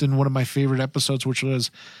introduced in one of my favorite episodes, which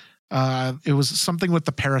was it was something with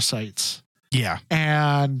the parasites. Yeah.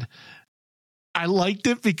 And I liked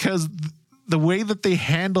it because the way that they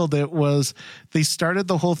handled it was they started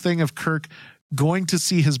the whole thing of Kirk going to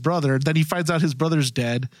see his brother. Then he finds out his brother's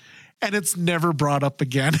dead, and it's never brought up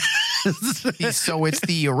again. So it's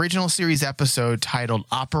the original series episode titled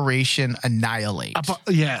Operation Annihilate.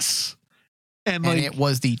 Yes. And it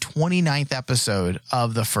was the 29th episode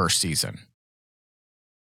of the first season.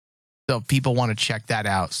 So if people want to check that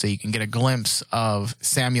out so you can get a glimpse of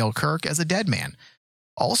Samuel Kirk as a dead man.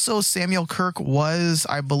 Also, Samuel Kirk was,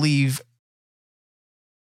 I believe...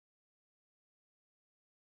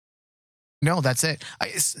 No, that's it.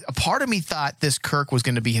 A part of me thought this Kirk was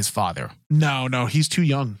going to be his father. No, he's too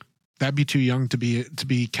young. That'd be too young to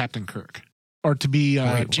be Captain Kirk or to be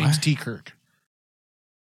James T. Kirk.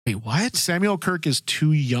 Wait, what? Samuel Kirk is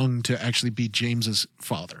too young to actually be James's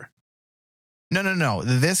father. No.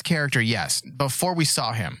 This character, yes. Before we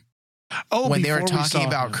saw him. Oh, when they were talking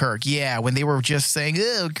about Kirk. Yeah, when they were just saying,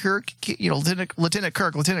 "Oh, Kirk, Lieutenant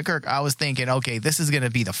Kirk," I was thinking, okay, this is going to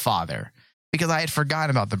be the father because I had forgotten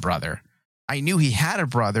about the brother. I knew he had a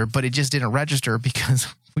brother, but it just didn't register because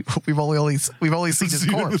we've only seen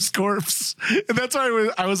his corpse. And that's why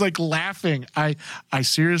I was like laughing. I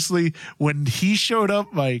seriously, when he showed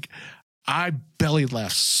up, like I belly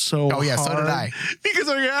laughed so hard. Oh yeah, so did I. Because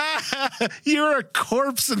I'm like, you're a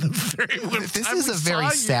corpse in the very. This is a very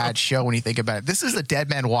sad show when you think about it. This is a dead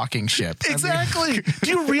man walking ship. Exactly. Do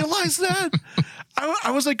you realize that?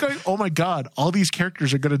 I was like going, oh my God, all these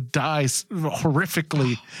characters are going to die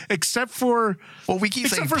horrifically, except for we keep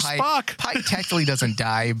saying Spock. Pike technically doesn't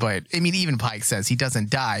die, but I mean, even Pike says he doesn't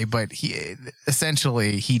die, but he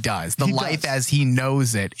does. The life as he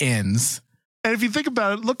knows it ends. And if you think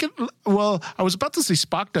about it, I was about to say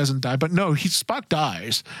Spock doesn't die, but no, Spock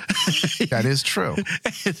dies. That is true.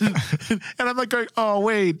 and I'm like going, oh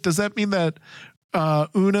wait, does that mean that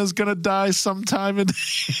Una's gonna die sometime in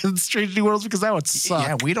Strange New Worlds? Because that would suck.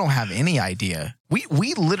 Yeah, we don't have any idea. We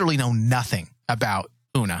literally know nothing about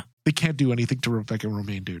Una. They can't do anything to Rebecca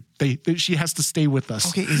Romijn, dude. She has to stay with us.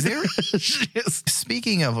 Okay, is there?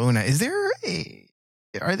 Speaking of Una,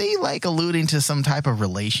 are they like alluding to some type of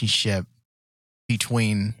relationship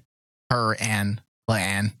between her and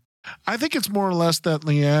Leanne? I think it's more or less that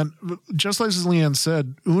Leanne, just like as Leanne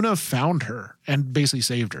said, Una found her and basically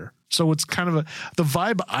saved her. So it's kind of the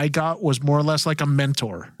vibe I got was more or less like a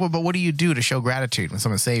mentor. Well, but what do you do to show gratitude when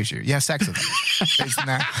someone saves you? You have sex with them. Isn't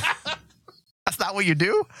that? That's not what you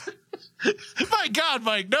do? My God,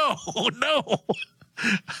 Mike, no.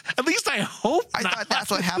 At least I hope I thought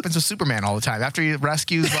that's what happens with Superman all the time. After he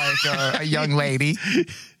rescues like a young lady,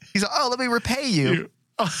 he's like, oh, let me repay you.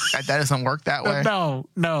 That doesn't work that way. No,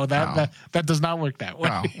 that does not work that way.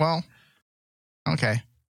 Oh, well, okay.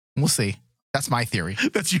 We'll see. That's my theory.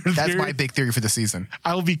 That's your theory? That's my big theory for the season.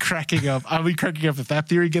 I'll be cracking up if that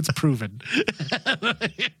theory gets proven.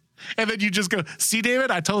 And then you just go, see,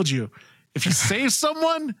 David, I told you. If you save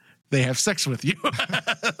someone, they have sex with you.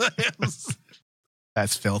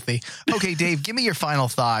 That's filthy. Okay, Dave, give me your final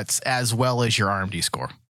thoughts as well as your RMD score.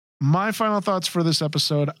 My final thoughts for this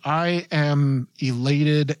episode, I am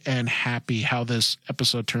elated and happy how this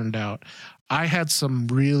episode turned out. I had some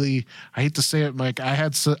really, I hate to say it, Mike, I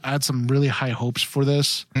had some really high hopes for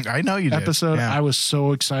this. I know you did. Episode. Yeah. I was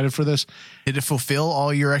so excited for this. Did it fulfill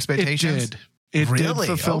all your expectations? It did. It really?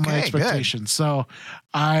 did fulfill my expectations. Good. So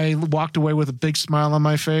I walked away with a big smile on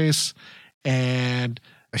my face and...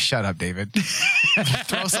 Shut up, David.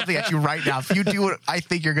 Throw something at you right now. If you do what I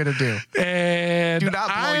think you're going to do. And do not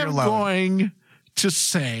blow your load. I'm going to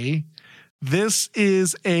say this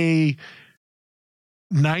is a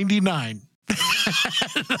 99.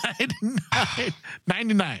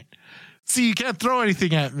 99. See, you can't throw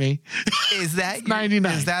anything at me. Is that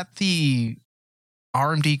 99? Is that the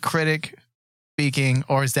RMD critic speaking,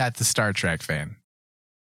 or is that the Star Trek fan?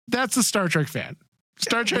 That's the Star Trek fan.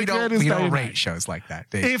 Star Trek fan is we 99. don't rate shows like that,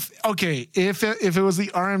 Dave. If it was the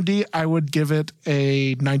RMD, I would give it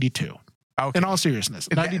a 92. Okay. In all seriousness,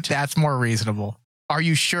 92. That's more reasonable. Are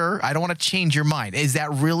you sure? I don't want to change your mind. Is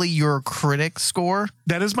that really your critic score?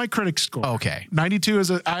 That is my critic score. Okay. 92 is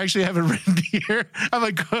I actually have it written here. I'm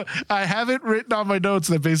like, I have it written on my notes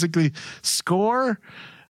that basically score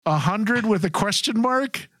 100 with a question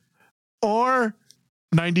mark or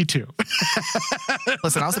 92.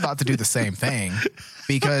 Listen, I was about to do the same thing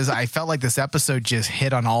because I felt like this episode just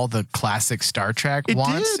hit on all the classic Star Trek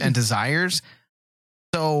wants and desires.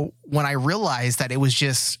 So when I realized that it was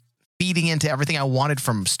just feeding into everything I wanted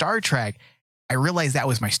from Star Trek, I realized that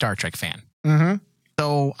was my Star Trek fan. Mm-hmm.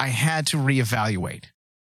 So I had to reevaluate.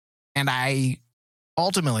 And I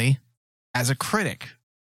ultimately, as a critic,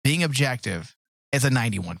 being objective, is a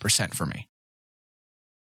 91% for me.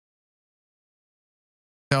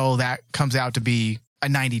 So that comes out to be a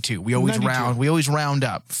 92. We always 92. round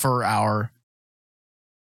up for our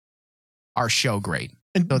show grade.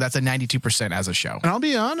 And so that's a 92% as a show. And I'll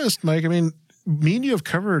be honest, Mike, I mean, me and you have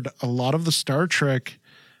covered a lot of the Star Trek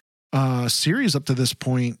series up to this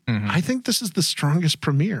point. Mm-hmm. I think this is the strongest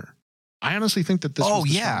premiere. I honestly think that this was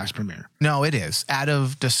the strongest premiere. No, it is. Out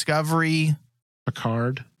of Discovery,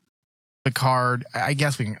 Picard, I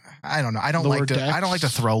guess I don't know. I don't like to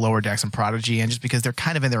throw Lower Decks and Prodigy in just because they're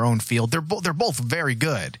kind of in their own field. They're both very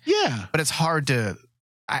good. Yeah. But it's hard to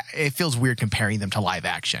it feels weird comparing them to live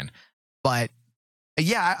action. But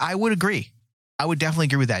yeah, I would agree. I would definitely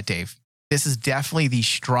agree with that, Dave. This is definitely the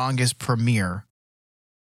strongest premiere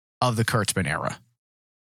of the Kurtzman era.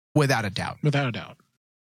 Without a doubt. Without a doubt.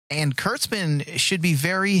 And Kurtzman should be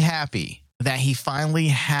very happy that he finally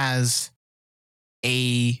has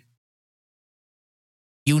a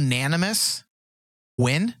unanimous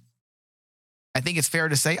win. I think it's fair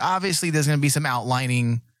to say, obviously, there's going to be some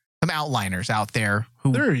outliners out there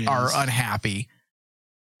who are unhappy.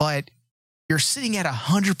 But you're sitting at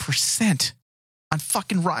 100% on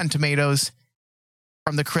fucking Rotten Tomatoes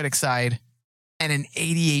from the critic side and an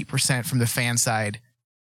 88% from the fan side.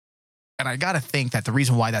 And I got to think that the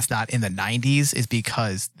reason why that's not in the 90s is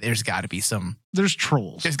because there's got to be there's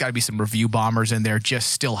trolls. There's got to be some review bombers in there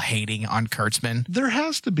just still hating on Kurtzman. There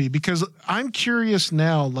has to be, because I'm curious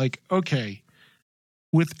now, like, okay,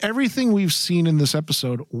 with everything we've seen in this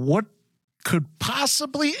episode, what could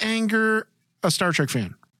possibly anger a Star Trek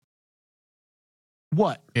fan?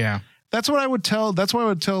 What? Yeah. That's what I would tell. That's what I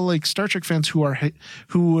would tell like Star Trek fans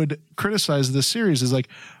who would criticize this series is like,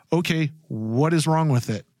 okay, what is wrong with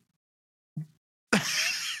it?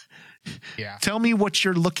 Yeah. Tell me what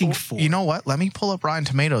you're looking for. You know what? Let me pull up Rotten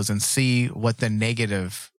Tomatoes and see what the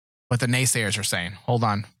naysayers are saying. Hold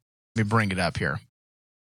on. Let me bring it up here.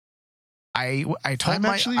 I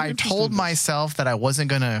told myself that I wasn't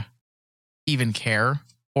going to even care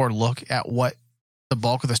or look at what the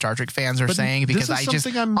bulk of the Star Trek fans are saying, because I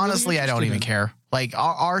don't even care. Like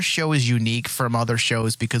our show is unique from other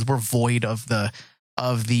shows because we're void of the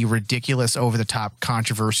ridiculous, over the top,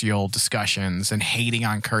 controversial discussions and hating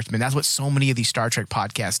on Kurtzman. That's what so many of these Star Trek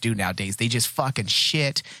podcasts do nowadays. They just fucking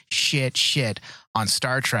shit on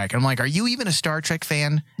Star Trek. I'm like, are you even a Star Trek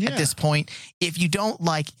fan at this point? If you don't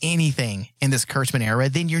like anything in this Kurtzman era,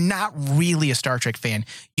 then you're not really a Star Trek fan.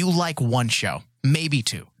 You like one show, maybe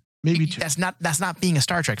two. That's not being a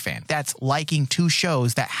Star Trek fan. That's liking two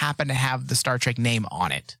shows that happen to have the Star Trek name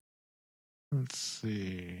on it. Let's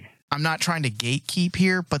see. I'm not trying to gatekeep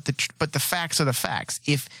here, but the facts are the facts.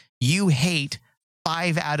 If you hate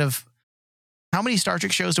 5 out of how many Star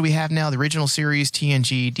Trek shows do we have now? The original series,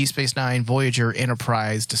 TNG, Deep Space Nine, Voyager,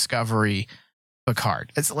 Enterprise, Discovery,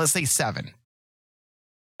 Picard. Let's say 7.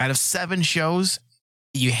 Out of 7 shows,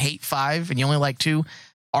 you hate 5 and you only like 2.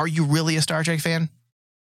 Are you really a Star Trek fan?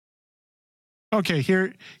 Okay,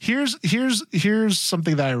 here's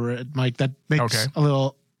something that I read, Mike, that makes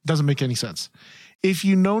doesn't make any sense. If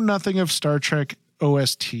you know nothing of Star Trek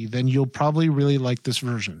OST, then you'll probably really like this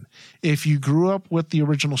version. If you grew up with the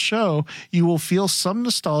original show, you will feel some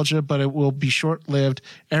nostalgia, but it will be short-lived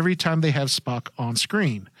every time they have Spock on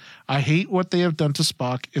screen. I hate what they have done to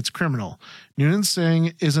Spock. It's criminal. Noonan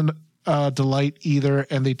Singh isn't a delight either,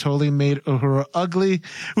 and they totally made Uhura ugly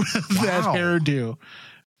with that hairdo.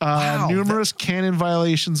 Numerous canon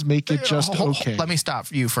violations make it just okay. Let me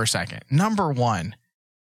stop you for a second. Number 1,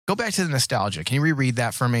 go back to the nostalgia. Can you reread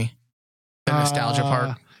that for me? The nostalgia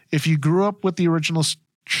part. If you grew up with the original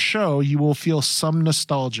show, you will feel some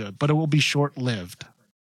nostalgia, but it will be short-lived.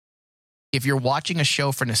 If you're watching a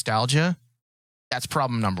show for nostalgia, that's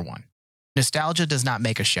problem number 1. Nostalgia does not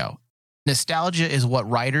make a show. Nostalgia is what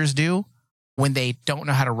writers do when they don't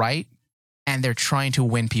know how to write and they're trying to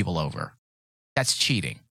win people over. That's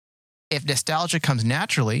cheating. If nostalgia comes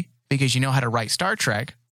naturally because you know how to write Star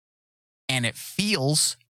Trek and it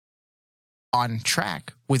feels on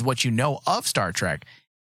track with what you know of Star Trek,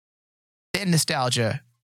 then nostalgia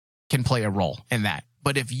can play a role in that.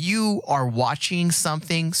 But if you are watching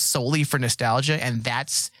something solely for nostalgia and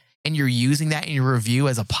you're using that in your review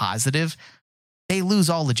as a positive, they lose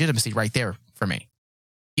all legitimacy right there for me.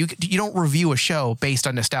 You don't review a show based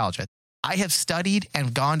on nostalgia. I have studied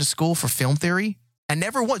and gone to school for film theory and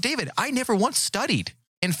I never once studied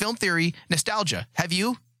in film theory nostalgia. Have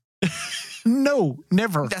you? No,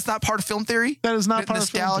 never. That's not part of film theory? That is not part of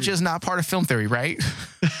film theory. Nostalgia is not part of film theory, right?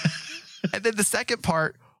 And then the second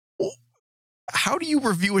part, how do you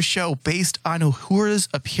review a show based on Uhura's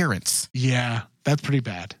appearance? Yeah, that's pretty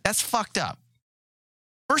bad. That's fucked up.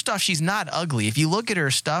 First off, she's not ugly. If you look at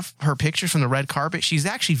her pictures from the red carpet, she's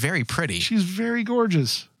actually very pretty. She's very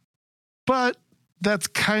gorgeous. But that's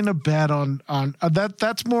kind of bad on that.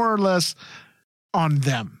 That's more or less on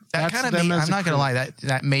them. That kind of I'm not going to lie.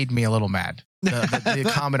 That made me a little mad.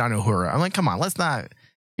 The comment on Uhura. I'm like, come on, let's not.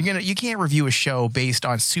 You can't review a show based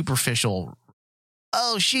on superficial.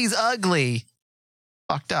 Oh, she's ugly.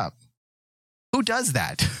 Fucked up. Who does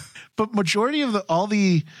that? But majority of all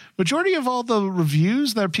the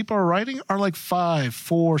reviews that people are writing are like 5,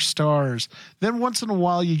 4 stars. Then once in a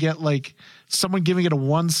while you get like someone giving it a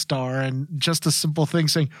 1 star and just a simple thing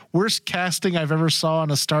saying worst casting I've ever saw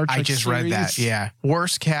on a Star Trek I just series. read that. Yeah.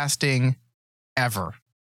 Worst casting ever.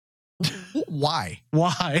 Why?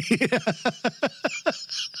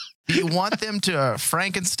 Do you want them to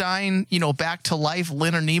Frankenstein, back to life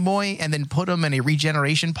Leonard Nimoy and then put him in a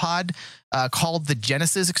regeneration pod called the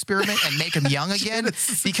Genesis experiment and make him young again?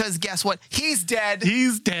 Because guess what? He's dead.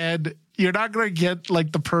 You're not going to get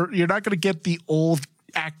you're not going to get the old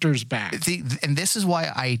actors back. And this is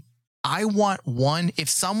why I want one. If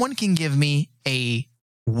someone can give me a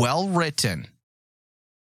well-written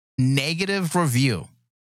negative review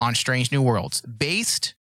on Strange New Worlds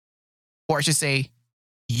based, or I should say,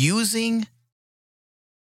 using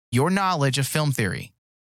your knowledge of film theory,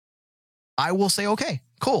 I will say, okay,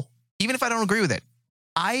 cool. Even if I don't agree with it,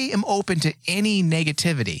 I am open to any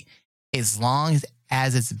negativity as long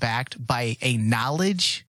as it's backed by a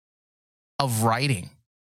knowledge of writing.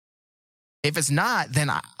 If it's not, then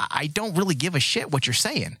I don't really give a shit what you're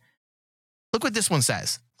saying. Look what this one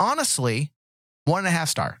says. Honestly, 1.5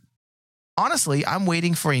 star. Honestly, I'm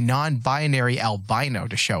waiting for a non-binary albino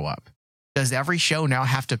to show up. Does every show now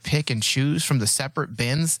have to pick and choose from the separate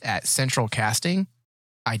bins at central casting?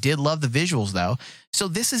 I did love the visuals, though. So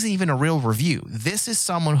this isn't even a real review. This is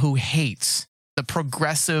someone who hates the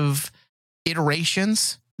progressive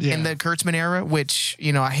iterations in the Kurtzman era, which,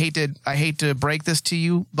 you know, I hate to break this to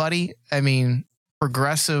you, buddy. I mean,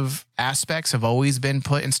 progressive aspects have always been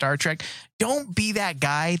put in Star Trek. Don't be that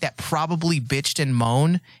guy that probably bitched and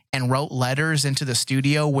moaned and wrote letters into the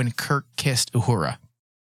studio when Kirk kissed Uhura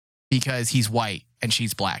because he's white and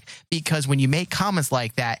she's black. Because when you make comments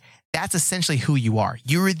like that, that's essentially who you are.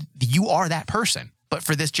 You are that person, but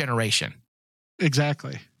for this generation.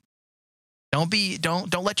 Exactly.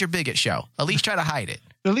 Don't let your bigot show. At least try to hide it.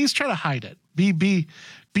 At least try to hide it.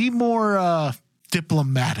 Be more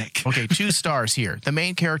diplomatic. Okay, 2 stars here. The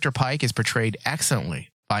main character Pike is portrayed excellently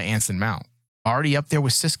by Anson Mount. Already up there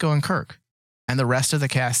with Sisko and Kirk. And the rest of the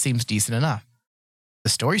cast seems decent enough. The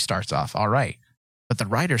story starts off all right, but the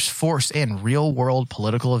writers force in real-world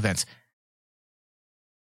political events.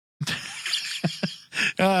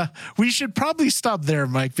 We should probably stop there,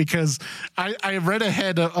 Mike, because I read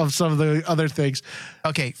ahead of some of the other things.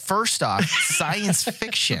 Okay, first off, science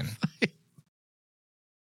fiction.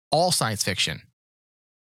 All science fiction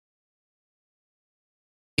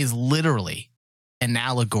is literally an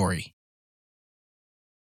allegory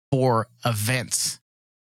for events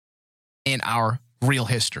in our real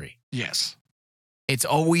history. Yes. It's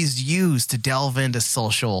always used to delve into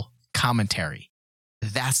social commentary.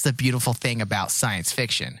 That's the beautiful thing about science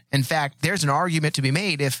fiction. In fact, there's an argument to be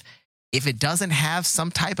made if it doesn't have some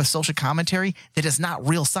type of social commentary, that it's not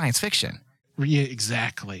real science fiction. Yeah,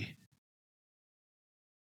 exactly.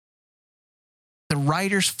 The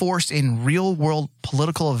writers forced in real-world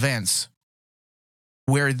political events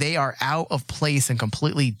where they are out of place and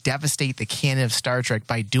completely devastate the canon of Star Trek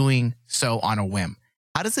by doing so on a whim.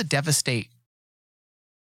 How does it devastate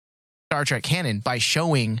Star Trek canon? By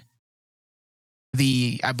showing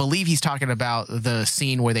I believe he's talking about the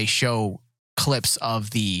scene where they show clips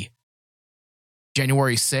of the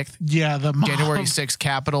January 6th. Yeah, the January 6th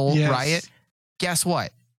Capitol riot. Guess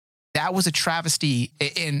what? That was a travesty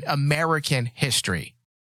in American history.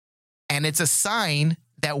 And it's a sign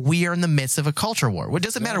that we are in the midst of a culture war. It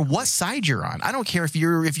doesn't matter what side you're on. I don't care if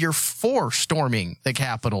you're for storming the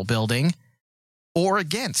Capitol building or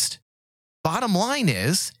against. Bottom line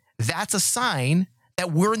is, that's a sign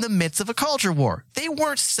that we're in the midst of a culture war. They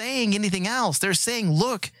weren't saying anything else. They're saying,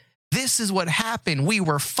 look, this is what happened. We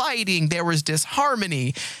were fighting. There was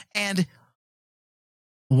disharmony. And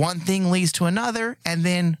one thing leads to another. And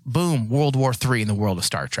then, boom, World War III in the world of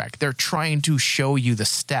Star Trek. They're trying to show you the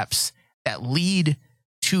steps that lead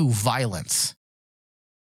to violence.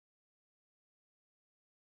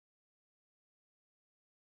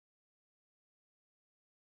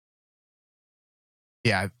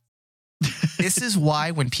 Yeah. This is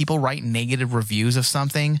why when people write negative reviews of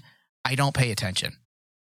something, I don't pay attention.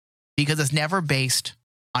 Because it's never based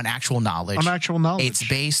on actual knowledge. It's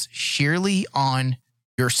based sheerly on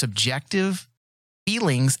your subjective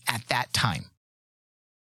feelings at that time.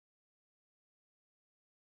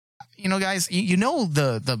 You know, guys, you know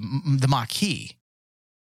the Maquis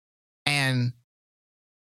and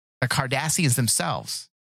the Cardassians themselves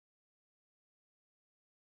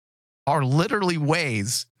are literally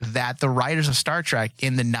ways that the writers of Star Trek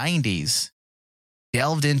in the 90s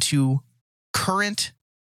delved into current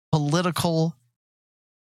political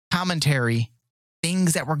commentary,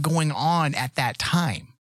 things that were going on at that time.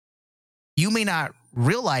 You may not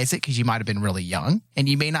realize it because you might have been really young, and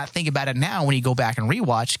you may not think about it now when you go back and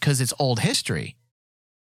rewatch because it's old history.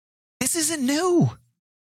 This isn't new.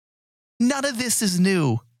 None of this is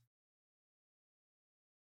new.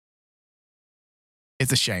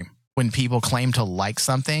 It's a shame when people claim to like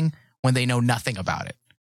something when they know nothing about it.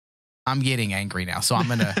 I'm getting angry now. So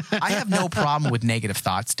I have no problem with negative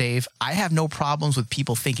thoughts, Dave. I have no problems with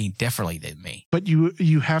people thinking differently than me. But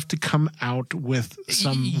you have to come out with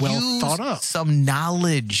some well thought up, some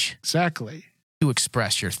knowledge. Exactly. To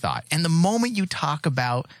express your thought. And the moment you talk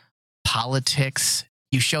about politics,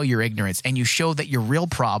 you show your ignorance, and you show that your real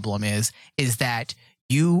problem is that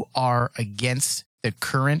you are against the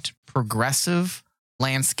current progressive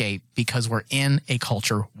landscape because we're in a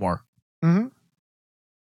culture war. Mm-hmm.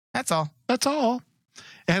 That's all. That's all.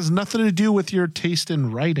 It has nothing to do with your taste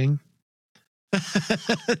in writing.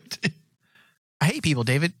 I hate people,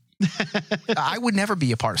 David. I would never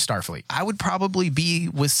be a part of Starfleet. I would probably be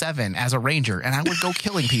with Seven as a ranger, and I would go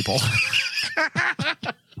killing people.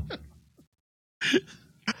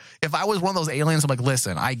 If I was one of those aliens, I'm like,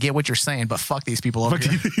 listen, I get what you're saying, but fuck these people over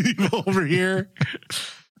here. People over here.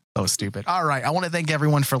 So stupid. All right. I want to thank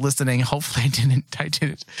everyone for listening. Hopefully I didn't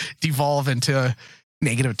devolve into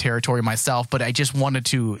negative territory myself, but I just wanted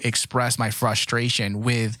to express my frustration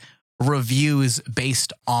with reviews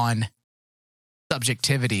based on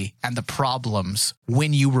subjectivity and the problems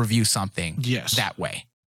when you review something that way.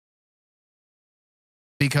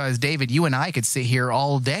 Because, David, you and I could sit here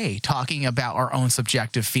all day talking about our own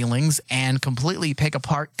subjective feelings and completely pick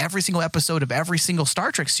apart every single episode of every single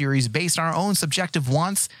Star Trek series based on our own subjective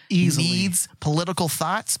wants, needs, political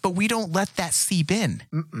thoughts, but we don't let that seep in.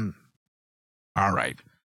 All right.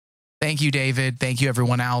 Thank you, David. Thank you,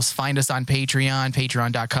 everyone else. Find us on Patreon,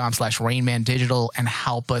 patreon.com/RainmanDigital, and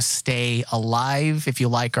help us stay alive. If you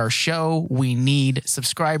like our show, we need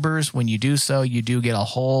subscribers. When you do so, you do get a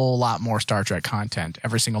whole lot more Star Trek content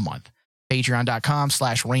every single month.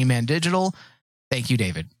 Patreon.com/RainmanDigital. Thank you,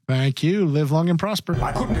 David. Thank you. Live long and prosper.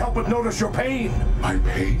 I couldn't help but notice your pain. My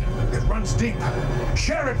pain? It runs deep.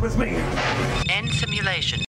 Share it with me. End simulation.